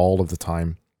almost all of the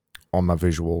time on my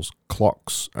visuals.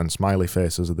 Clocks and smiley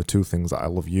faces are the two things that I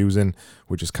love using,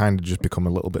 which has kind of just become a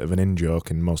little bit of an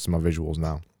in-joke in most of my visuals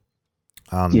now.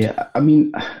 And yeah, I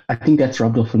mean, I think that's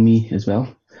rubbed off on me as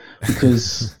well,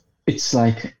 because it's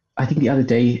like, I think the other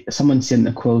day someone sent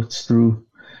a quote through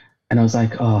and I was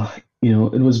like,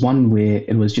 it was one where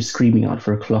it was just screaming out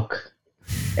for a clock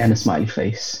and a smiley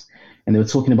face. And they were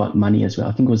talking about money as well.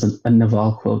 I think it was a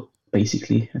Naval quote,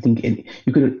 basically. I think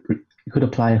you could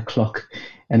apply a clock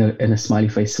and a smiley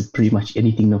face to pretty much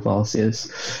anything Naval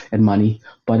says, and money.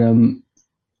 But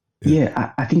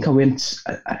I think I went.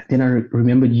 Then I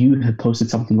remembered you had posted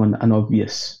something on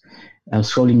Unobvious. I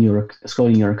was scrolling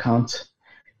your account,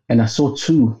 and I saw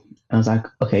two. I was like,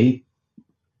 okay,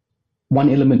 one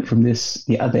element from this,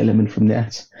 the other element from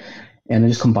that, and I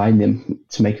just combined them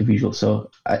to make a visual. So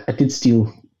I did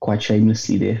steal quite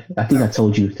shamelessly there. I think I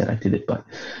told you that I did it, but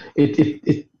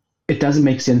it doesn't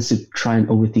make sense to try and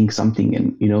overthink something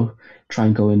and, you know, try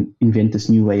and go and invent this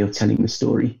new way of telling the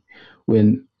story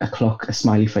when a clock, a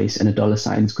smiley face, and a dollar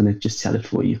sign is going to just tell it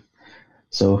for you.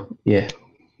 So yeah.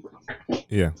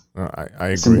 Yeah, I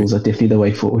agree. Symbols are definitely the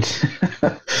way forward.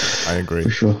 I agree. For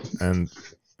sure. And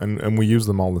we use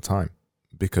them all the time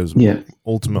because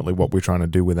ultimately what we're trying to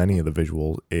do with any of the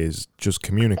visuals is just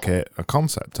communicate a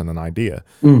concept and an idea.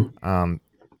 And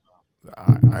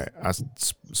I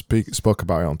spoke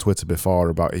about it on Twitter before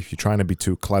about if you're trying to be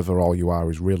too clever, all you are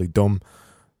is really dumb.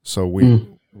 So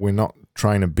we're not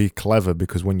trying to be clever,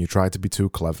 because when you try to be too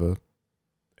clever,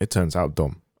 it turns out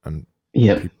dumb, and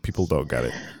people don't get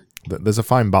it. There's a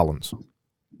fine balance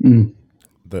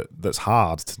that's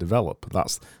hard to develop.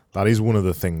 That is one of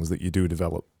the things that you do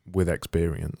develop with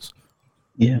experience.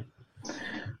 Yeah,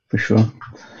 for sure.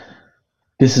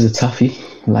 This is a toughie.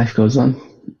 Life goes on.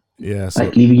 Yeah, so,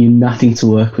 like leaving you nothing to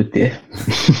work with there.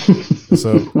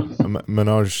 So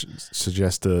Manoj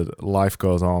suggested life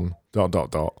goes on ...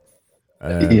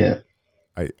 Yeah.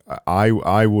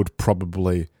 I would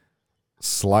probably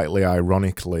slightly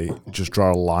ironically just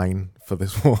draw a line for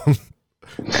this one.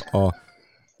 Or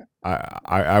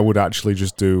I would actually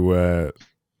just do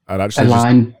I'd actually a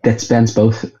line that spans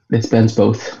both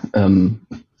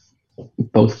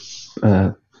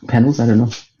panels. I don't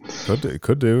know.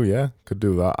 Could do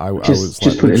that. I was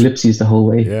just put ellipses the whole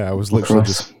way. Yeah, I was literally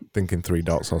just thinking 3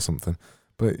 dots or something.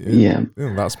 But yeah,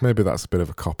 that's a bit of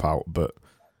a cop out. But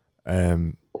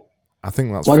I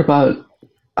think that's. What about?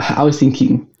 I was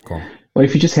thinking. Go on. What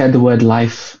if you just had the word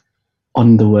life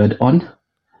on the word on?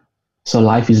 So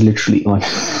life is literally on.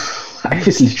 Life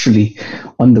is literally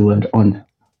on the word on.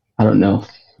 I don't know.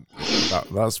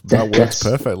 That works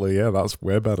perfectly. Yeah, that's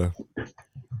way better.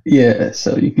 Yeah,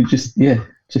 so you could just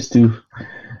do.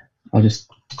 I'll just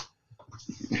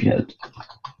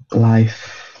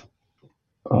life.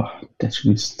 Oh, that's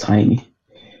really tiny.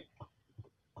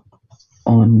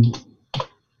 On.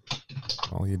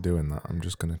 While you're doing that, I'm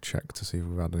just going to check to see if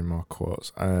we've had any more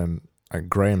quotes.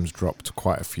 Graham's dropped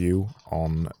quite a few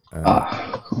on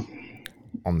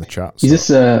the chat. So.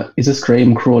 Is this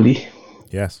Graham Crawley?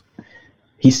 Yes.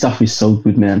 His stuff is so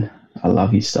good, man. I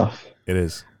love his stuff. It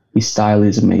is. His style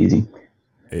is amazing.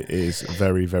 It is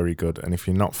very, very good. And if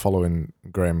you're not following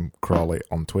Graham Crawley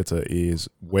on Twitter, he is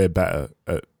way better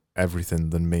at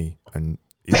everything than me. And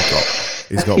he's got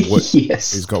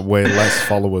yes. He's got way less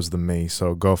followers than me.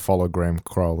 So go follow Graham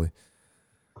Crawley.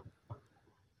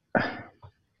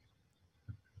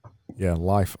 Yeah,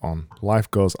 life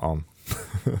goes on.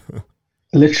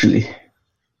 Literally.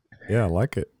 Yeah, I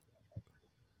like it.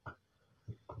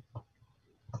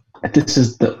 This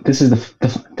is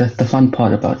the fun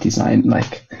part about design,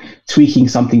 like tweaking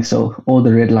something so all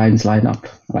the red lines line up.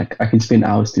 Like I can spend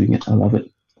hours doing it. I love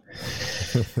it.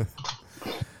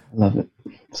 Love it.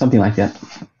 Something like that.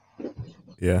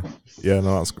 Yeah,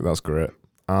 no, that's great.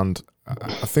 And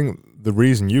I think the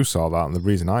reason you saw that and the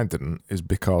reason I didn't is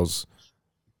because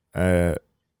I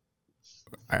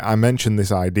mentioned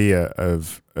this idea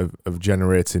of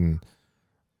generating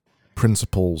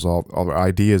principles or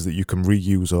ideas that you can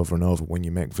reuse over and over when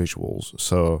you make visuals.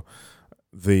 So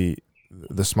the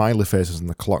smiley faces and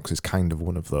the clocks is kind of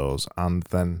one of those. And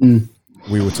then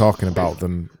we were talking about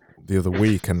them the other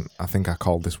week, and I think I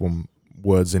called this one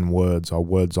words in words or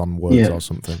words on words or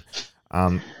something.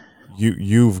 And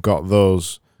you've got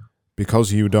those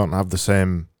because you don't have the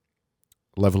same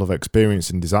level of experience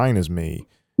in design as me.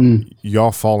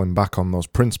 You're falling back on those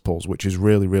principles, which is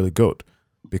really, really good.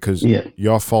 Because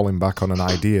you're falling back on an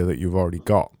idea that you've already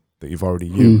got, that you've already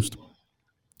used.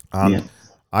 And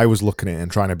I was looking at it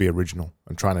and trying to be original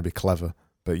and trying to be clever,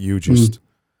 but you just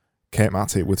came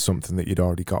at it with something that you'd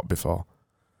already got before.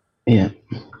 Yeah.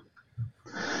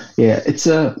 Yeah, it's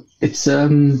an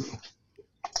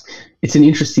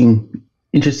interesting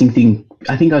thing.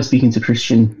 I think I was speaking to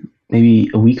Christian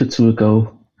maybe a week or two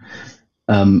ago,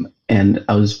 and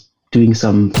I was doing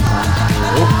some...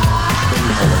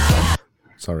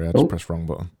 Sorry, I just pressed wrong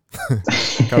button.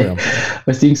 Carry on. I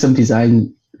was doing some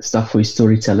design stuff for his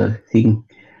storyteller thing,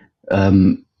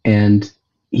 and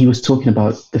he was talking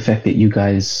about the fact that you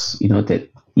guys, that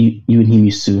you and him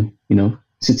used to,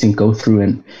 sit and go through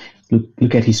and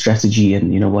look at his strategy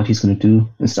and what he's going to do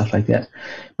and stuff like that.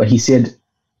 But he said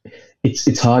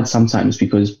it's hard sometimes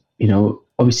because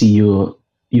obviously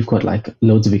you've got like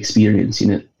loads of experience in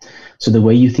it, so the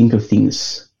way you think of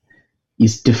things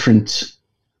is different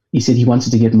he said he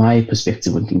wanted to get my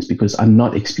perspective on things because I'm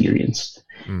not experienced,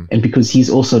 and because he's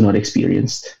also not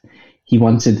experienced, he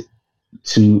wanted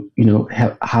to,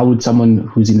 how would someone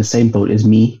who's in the same boat as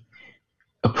me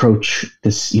approach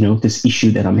this, this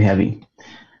issue that I'm having.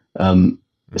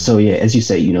 So yeah, as you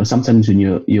say, sometimes when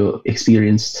you're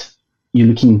experienced, you're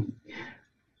looking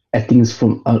at things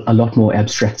from a lot more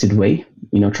abstracted way,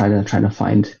 trying to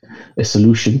find a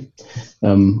solution.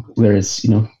 Whereas,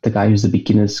 the guy who's the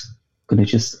beginner's gonna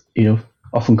just,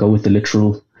 often go with the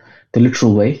literal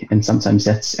way, and sometimes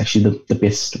that's actually the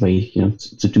best way,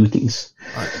 to do things.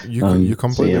 You're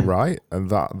completely right, and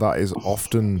that is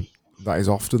often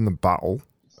the battle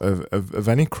of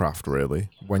any craft, really.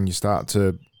 When you start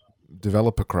to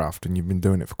develop a craft and you've been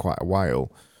doing it for quite a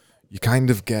while, you kind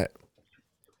of get,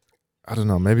 I don't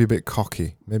know, maybe a bit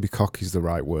cocky. Maybe cocky is the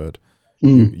right word.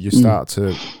 You start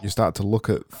to look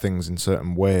at things in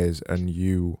certain ways, and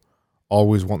you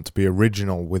always want to be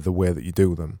original with the way that you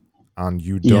do them, and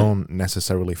you don't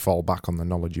necessarily fall back on the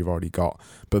knowledge you've already got.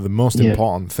 But the most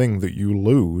important thing that you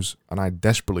lose, and I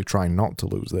desperately try not to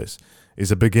lose this,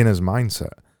 is a beginner's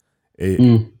mindset.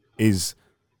 It is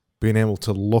being able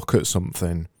to look at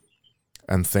something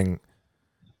and think,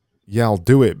 yeah, I'll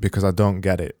do it because I don't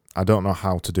get it. I don't know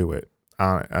how to do it.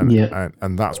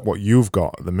 And that's what you've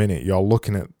got at the minute. You're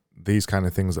looking at these kind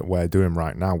of things that we're doing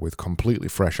right now with completely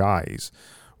fresh eyes,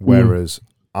 whereas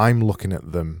I'm looking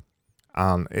at them,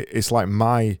 and it's like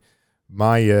my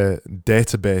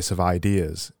database of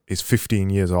ideas is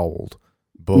 15 years old,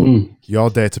 but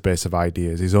your database of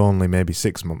ideas is only maybe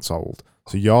 6 months old.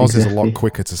 So yours is a lot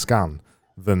quicker to scan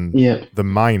than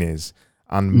mine is,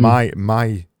 and my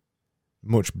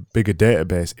much bigger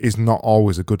database is not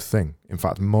always a good thing. In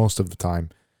fact, most of the time,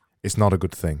 it's not a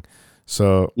good thing.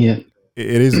 So it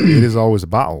is always a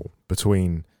battle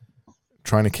between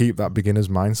trying to keep that beginner's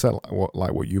mindset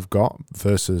like what you've got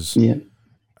versus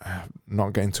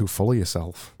not getting too full of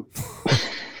yourself.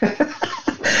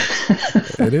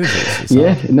 It is. It's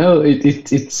hard. No,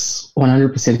 it's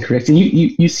 100% correct, and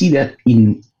you see that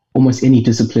in almost any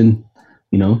discipline.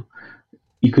 You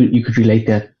could relate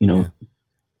that.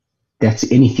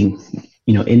 That's anything.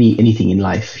 Anything in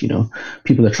life.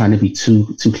 People are trying to be too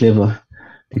clever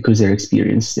because they're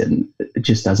experienced, and it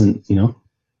just doesn't work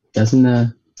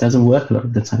a lot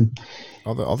of the time.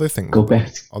 Or they think Go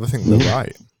back. Or they think they're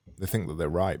right. They think that they're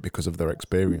right because of their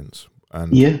experience.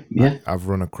 And I've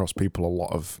run across people a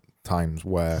lot of times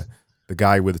where the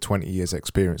guy with the 20 years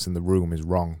experience in the room is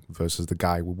wrong versus the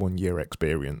guy with 1 year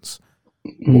experience.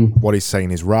 What he's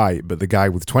saying is right, but the guy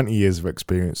with 20 years of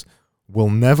experience will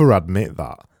never admit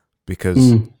that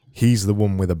because he's the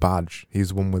one with a badge. He's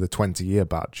the one with a 20-year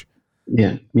badge.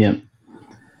 Yeah.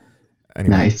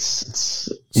 Anyway,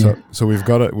 so we've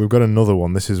got another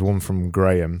one. This is one from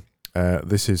Graham.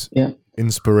 This is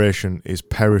inspiration is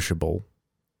perishable.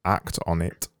 Act on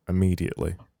it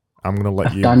immediately. I'm going to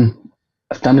let you.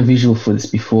 I've done a visual for this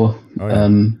before. Oh,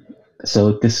 yeah.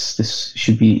 So this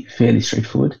should be fairly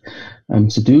straightforward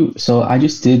to do. So I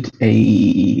just did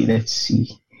let's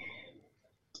see.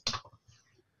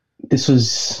 This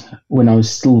was when I was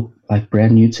still like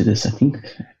brand new to this. I think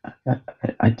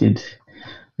I did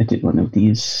one of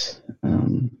these.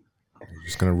 You're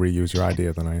just going to reuse your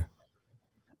idea then, are you?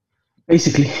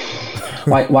 Basically,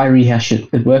 why rehash it?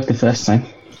 It worked the first time.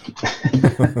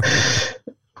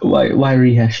 Why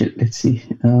rehash it? Let's see.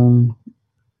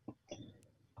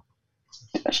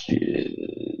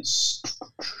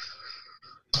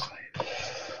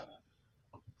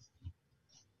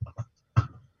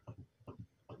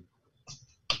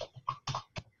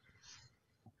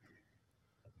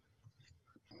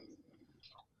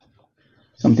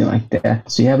 Something like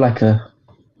that. So you have like a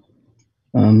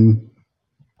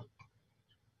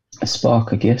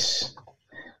spark, I guess.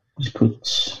 Just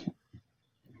put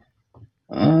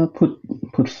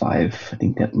 5. I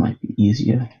think that might be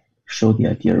easier. Show the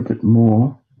idea a bit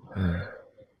more.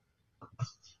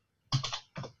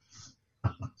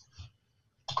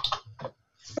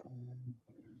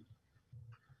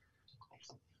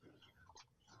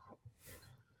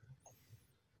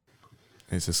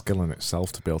 It's a skill in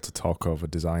itself to be able to talk over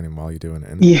designing while you're doing it,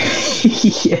 isn't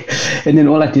it? Yeah. And then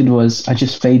all I did was I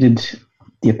just faded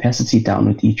the opacity down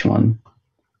with each one.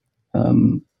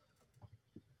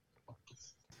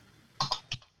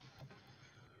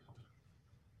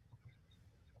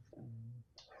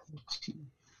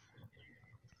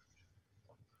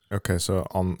 Okay, so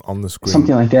on the screen,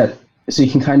 something like that. So you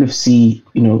can kind of see,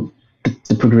 the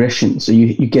progression. So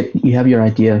you have your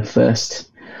idea first.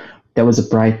 That was a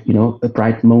bright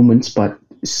moment, but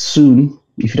soon,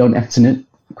 if you don't act on it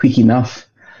quick enough,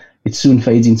 it soon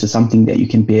fades into something that you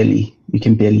can barely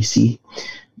see.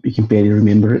 you can barely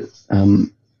remember it.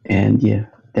 And yeah,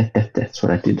 that's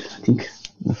what I did. I think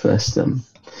when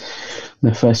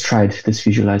I first tried this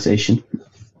visualization.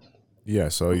 Yeah,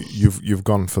 so you've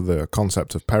gone for the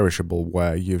concept of perishable,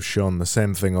 where you've shown the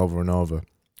same thing over and over,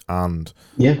 and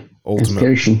it's ultimately,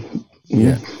 perishing.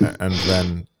 yeah, and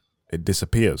then it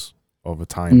disappears over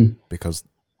time because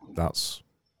that's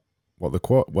what the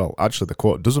quote. Well, actually, the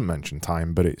quote doesn't mention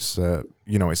time, but it's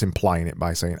it's implying it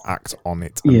by saying act on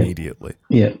it immediately.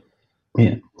 Yeah.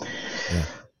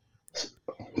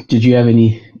 Did you have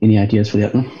any ideas for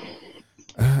that one?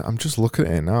 I'm just looking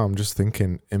at it now. I'm just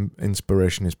thinking,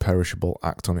 inspiration is perishable.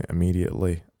 Act on it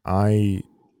immediately. I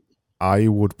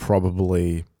would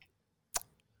probably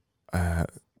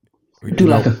do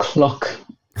like a clock.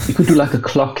 You could do like a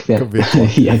clock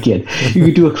that yeah, again. You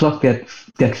could do a clock that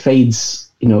fades.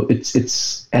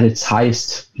 It's at its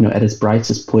highest. At its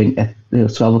brightest point at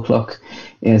 12 o'clock.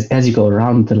 As you go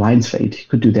around, the lines fade. You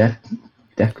could do that.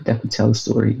 That could tell a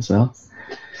story as well.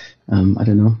 I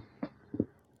don't know.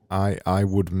 I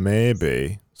would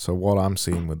maybe. So what I'm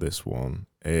seeing with this one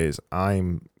is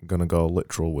I'm gonna go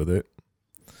literal with it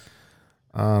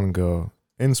and go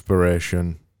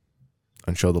inspiration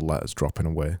and show the letters dropping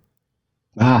away.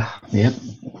 Yeah.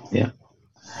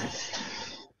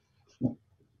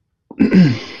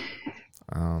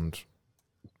 And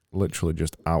literally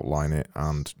just outline it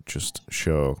and just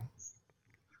show.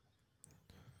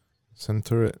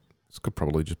 Center it. This could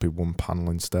probably just be one panel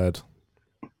instead.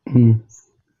 And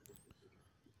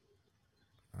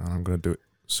I'm going to do it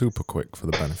super quick for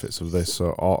the benefits of this.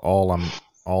 So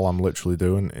all I'm literally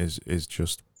doing is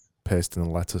just pasting the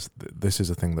letters. This is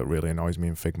a thing that really annoys me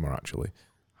in Figma, actually,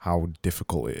 how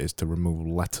difficult it is to remove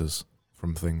letters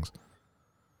from things.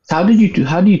 How do you do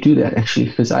that, actually?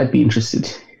 Because I'd be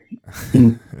interested.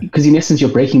 Because in essence,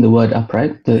 you're breaking the word up,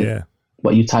 right?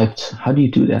 What you typed. How do you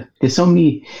do that? There's so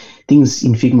many things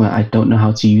in Figma I don't know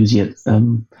how to use yet.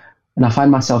 And I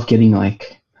find myself getting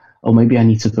like, oh, maybe I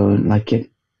need to go and get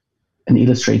an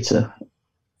Illustrator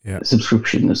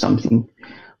subscription or something.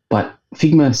 But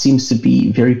Figma seems to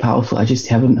be very powerful. I just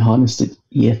haven't harnessed it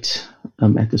yet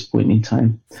at this point in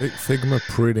time. Figma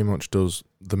pretty much does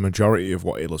the majority of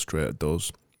what Illustrator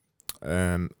does.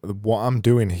 What I'm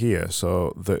doing here,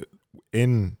 so that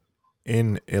in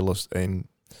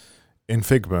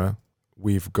Figma,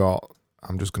 we've got,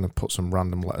 I'm just going to put some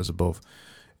random letters above.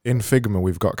 In Figma,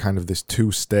 we've got kind of this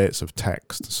two states of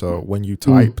text. So when you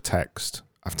type text,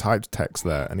 I've typed text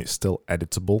there and it's still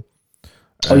editable.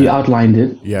 You outlined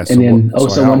it? Yeah. And then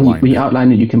when you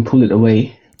outline it, you can pull it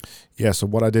away. Yeah, so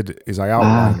what I did is I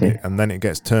outlined it and then it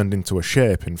gets turned into a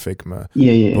shape in Figma.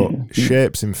 But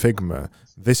shapes in Figma,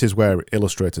 this is where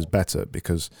Illustrator's better,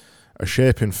 because a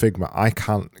shape in Figma, I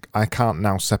can't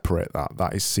now separate that.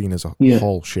 That is seen as a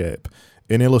whole shape.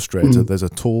 In Illustrator, there's a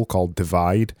tool called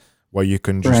Divide where you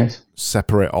can just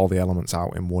separate all the elements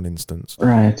out in one instance.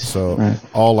 So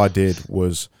all I did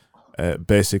was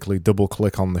basically double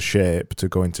click on the shape to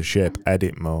go into shape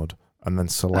edit mode and then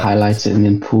select. Highlight it and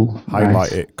then pull.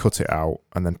 Highlight it, cut it out,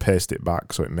 and then paste it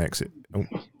back so it makes it.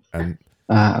 And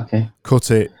cut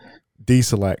it,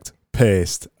 deselect,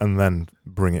 paste, and then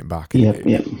bring it back.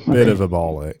 Bit of a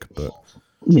ball ache, but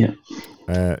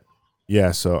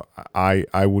so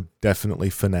I would definitely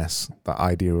finesse that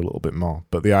idea a little bit more.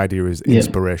 But the idea is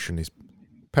inspiration is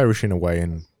perishing away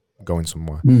and going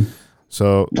somewhere.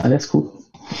 So that's cool.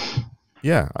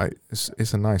 Yeah,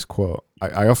 it's a nice quote.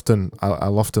 I'll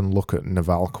often look at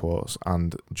Naval quotes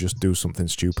and just do something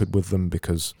stupid with them,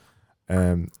 because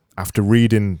after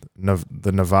reading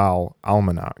the Naval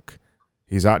Almanac,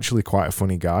 he's actually quite a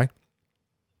funny guy.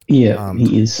 Yeah,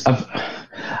 he is.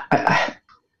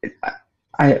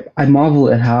 I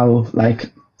marvel at how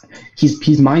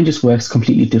his mind just works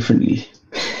completely differently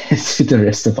to the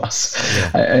rest of us.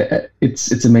 Yeah.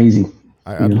 It's amazing.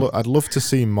 I'd love to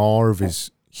see more of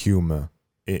his humor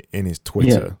in his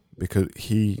Twitter, because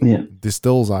he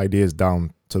distills ideas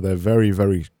down to their very,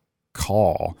 very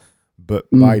core. But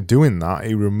by doing that,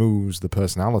 he removes the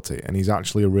personality, and he's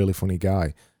actually a really funny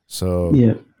guy. So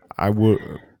I would,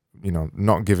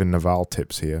 not giving Naval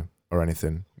tips here or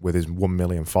anything with his 1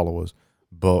 million followers,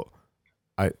 but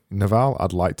Naval,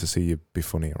 I'd like to see you be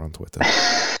funnier on Twitter.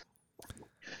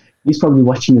 He's probably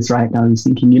watching this right now and he's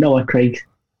thinking, you know what, Craig?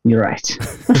 You're right.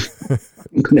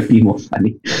 I'm going to be more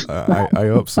funny. I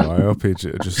hope so. I hope he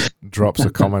just drops a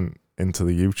comment into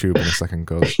the YouTube in a second,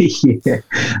 goes,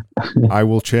 I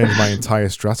will change my entire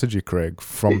strategy, Craig,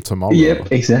 from tomorrow.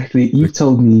 Yep, exactly. You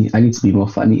told me I need to be more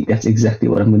funny. That's exactly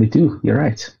what I'm going to do. You're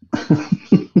right.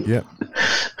 Yep.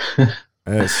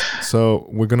 So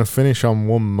we're going to finish on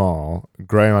one more.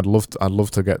 Graham, I'd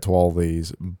love to get to all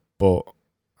these, but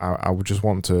I would just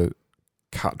want to.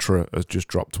 Katra has just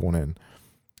dropped one in,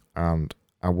 and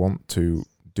I want to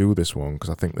do this one because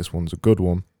I think this one's a good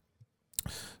one.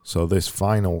 So this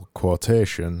final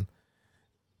quotation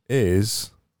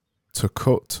is: "To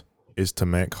cut is to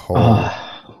make whole."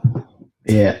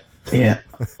 Yeah.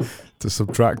 To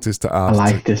subtract is to I add.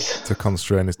 like this. To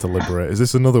constrain is to liberate. Is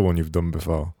this another one you've done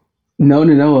before?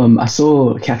 No. I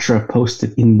saw Katra post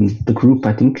it in the group,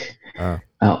 I think.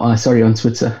 On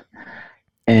Twitter.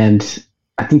 And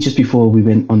I think just before we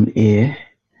went on air,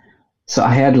 so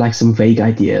I had like some vague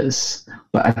ideas,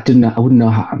 but I wouldn't know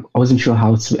how, I wasn't sure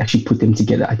how to actually put them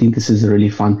together. I think this is really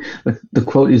fun. But the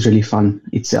quote is really fun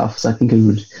itself. So I think it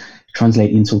would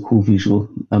translate into a cool visual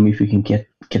if we can get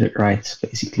it right,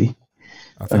 basically.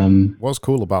 I think what's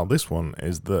cool about this one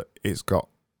is that it's got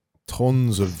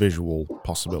tons of visual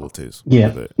possibilities. Yeah,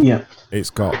 with it. yeah. It's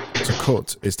got to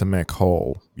cut is to make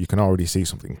whole. You can already see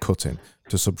something cutting.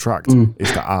 To subtract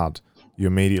is to add. You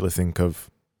immediately think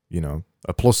of,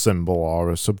 a plus symbol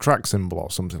or a subtract symbol or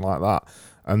something like that.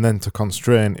 And then to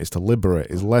constrain is to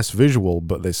liberate. Is less visual,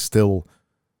 but there's still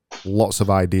lots of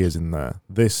ideas in there.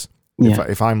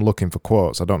 If I'm looking for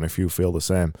quotes, I don't know if you feel the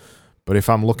same, but if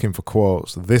I'm looking for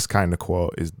quotes, this kind of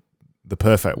quote is the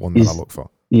perfect one that I look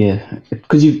for. Yeah,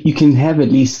 because you can have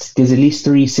there's at least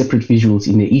 3 separate visuals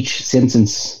in there. Each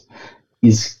sentence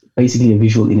is basically a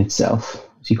visual in itself.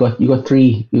 So you got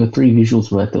three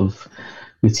visuals worth of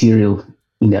material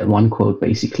in that one quote,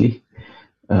 basically.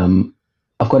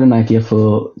 I've got an idea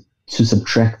for to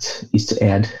subtract is to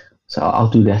add, so I'll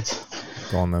do that.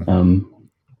 Go on then.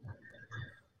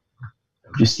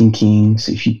 Just thinking,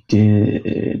 so if you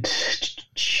did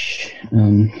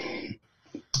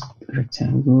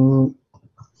rectangle,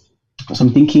 so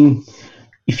I'm thinking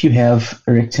if you have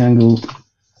a rectangle,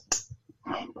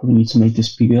 probably need to make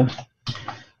this bigger.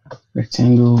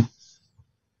 Rectangle.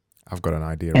 I've got an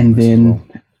idea. And then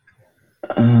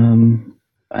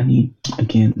I need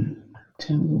again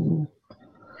rectangle.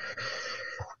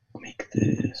 Make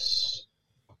this.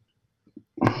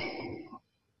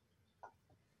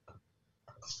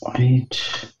 Right.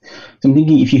 So I'm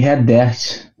thinking if you had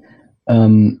that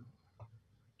in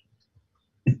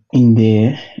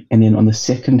there, and then on the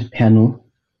second panel,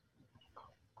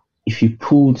 if you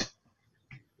pull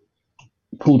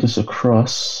this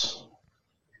across,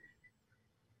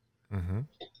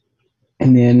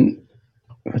 and then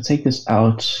if I take this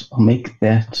out, I'll make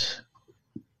that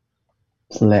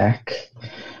black.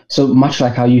 So much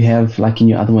like how you have, like in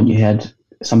your other one, you had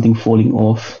something falling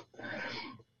off.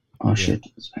 Oh shit!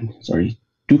 Sorry.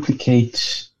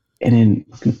 Duplicate and then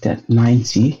put that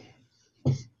 90.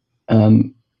 So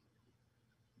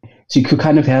you could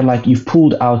kind of have like you've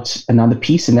pulled out another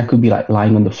piece, and that could be like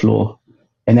lying on the floor,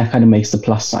 and that kind of makes the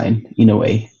plus sign in a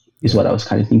way. Is what I was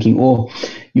kind of thinking. Or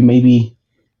you maybe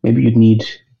you'd need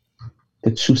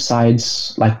the 2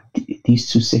 sides, like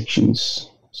these 2 sections.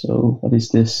 So what is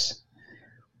this?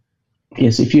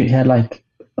 Yes, if you had like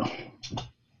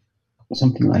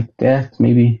something like that,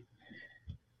 maybe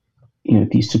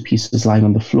these 2 pieces lying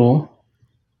on the floor.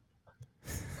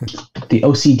 The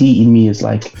OCD in me is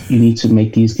like you need to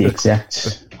make these the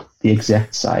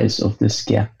exact size of this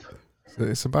gap. So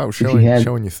it's about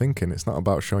showing your thinking. It's not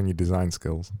about showing your design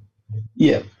skills.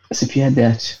 Yeah. So if you had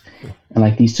that, and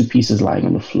like these 2 pieces lying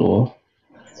on the floor,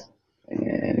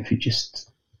 and if you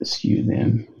just skew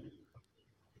them,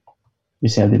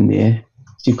 just have them there.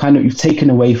 So you've taken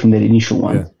away from that initial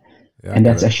one, and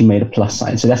that's actually made a plus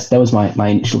sign. So that was my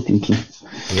initial thinking.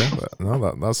 Yeah,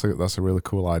 that's a really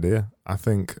cool idea. I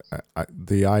think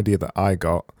the idea that I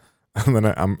got, and then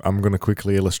I'm going to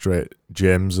quickly illustrate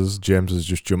James's. James has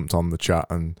just jumped on the chat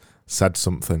and said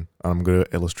something, and I'm going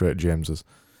to illustrate James's.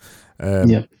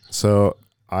 So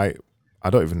I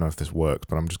don't even know if this works,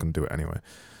 but I'm just going to do it anyway.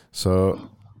 So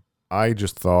I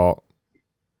just thought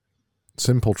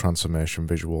simple transformation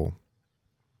visual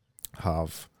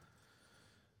have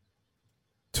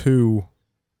 2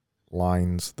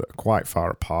 lines that are quite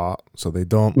far apart, so they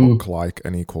don't look like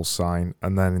an equal sign,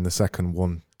 and then in the second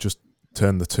one just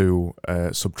turn the 2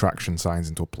 subtraction signs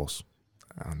into a plus,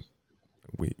 and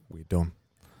we done.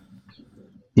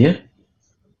 Yeah,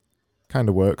 kind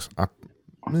of works.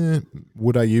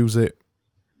 Would I use it?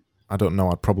 I don't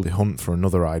know. I'd probably hunt for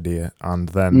another idea, and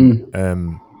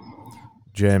then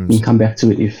James, you come back to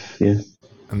it if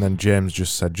and then James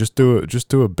just said just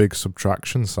do a big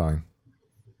subtraction sign.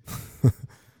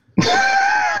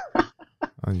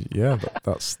 Yeah,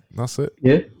 that's it.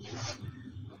 Yeah.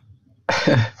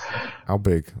 How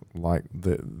big? Like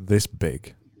this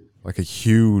big, like a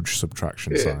huge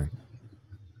subtraction sign.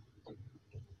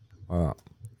 Like that.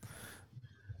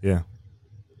 Yeah.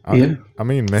 I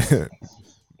mean,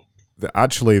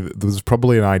 Actually, there's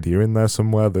probably an idea in there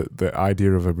somewhere that the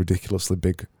idea of a ridiculously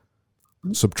big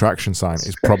subtraction sign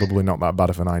is probably not that bad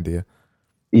of an idea.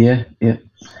 Yeah.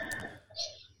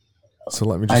 So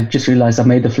let me I just realized I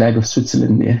made the flag of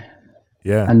Switzerland.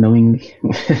 Yeah. Unknowingly.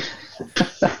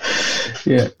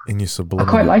 Yeah. In your subliminal.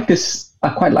 I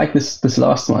quite like this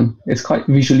last one. It's quite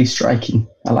visually striking.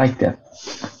 I like that.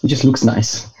 It just looks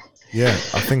nice. Yeah,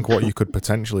 I think what you could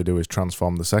potentially do is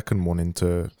transform the second one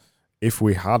into, if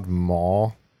we had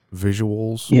more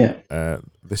visuals. Yeah.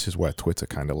 This is where Twitter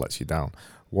kind of lets you down.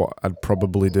 What I'd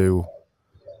probably do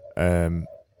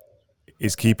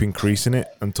is keep increasing it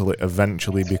until it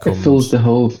eventually becomes... It fills the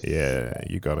whole... Yeah,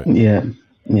 you got it. Yeah.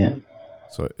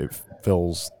 So it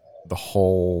fills the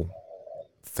whole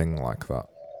thing like that.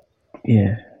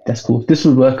 Yeah, that's cool. This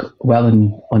would work well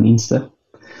on Insta.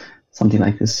 Something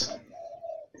like this.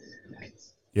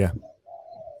 Yeah,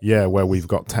 where we've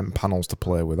got 10 panels to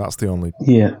play with. That's the only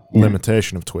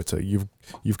limitation of Twitter. You've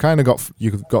kind of got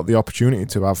the opportunity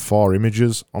to have 4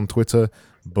 images on Twitter,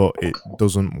 but it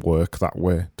doesn't work that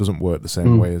way. Doesn't work the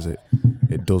same way as it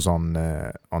does on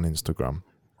Instagram.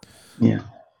 Yeah.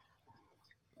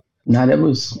 No, that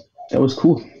was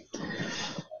cool.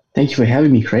 Thank you for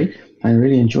having me, Craig. I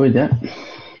really enjoyed that.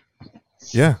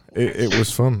 Yeah, it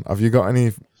was fun. Have you got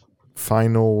any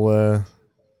final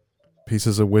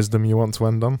pieces of wisdom you want to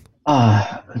end on?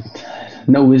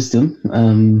 No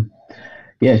wisdom.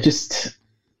 Just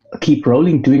keep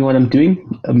rolling, doing what I'm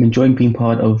doing. I'm enjoying being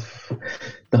part of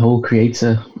the whole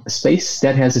creator space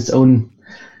that has its own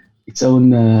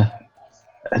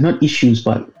not issues,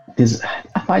 but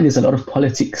I find there's a lot of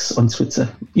politics on Twitter.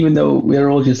 Even though we're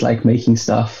all just like making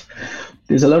stuff,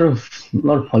 there's a lot of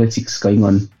politics going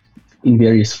on in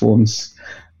various forms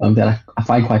that I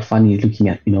find quite funny looking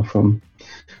at, from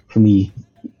the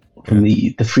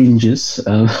fringes.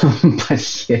 But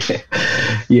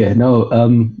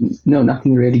no,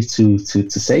 nothing really to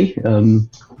say.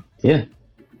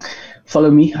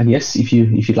 Follow me, I guess, if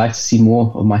you'd like to see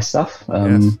more of my stuff.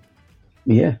 That's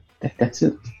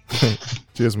it.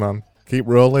 Cheers, man. Keep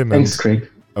rolling. Thanks, Craig.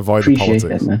 Avoid Appreciate the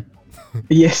politics. that, man.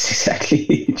 Yes,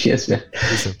 exactly. Cheers, man.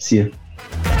 See you.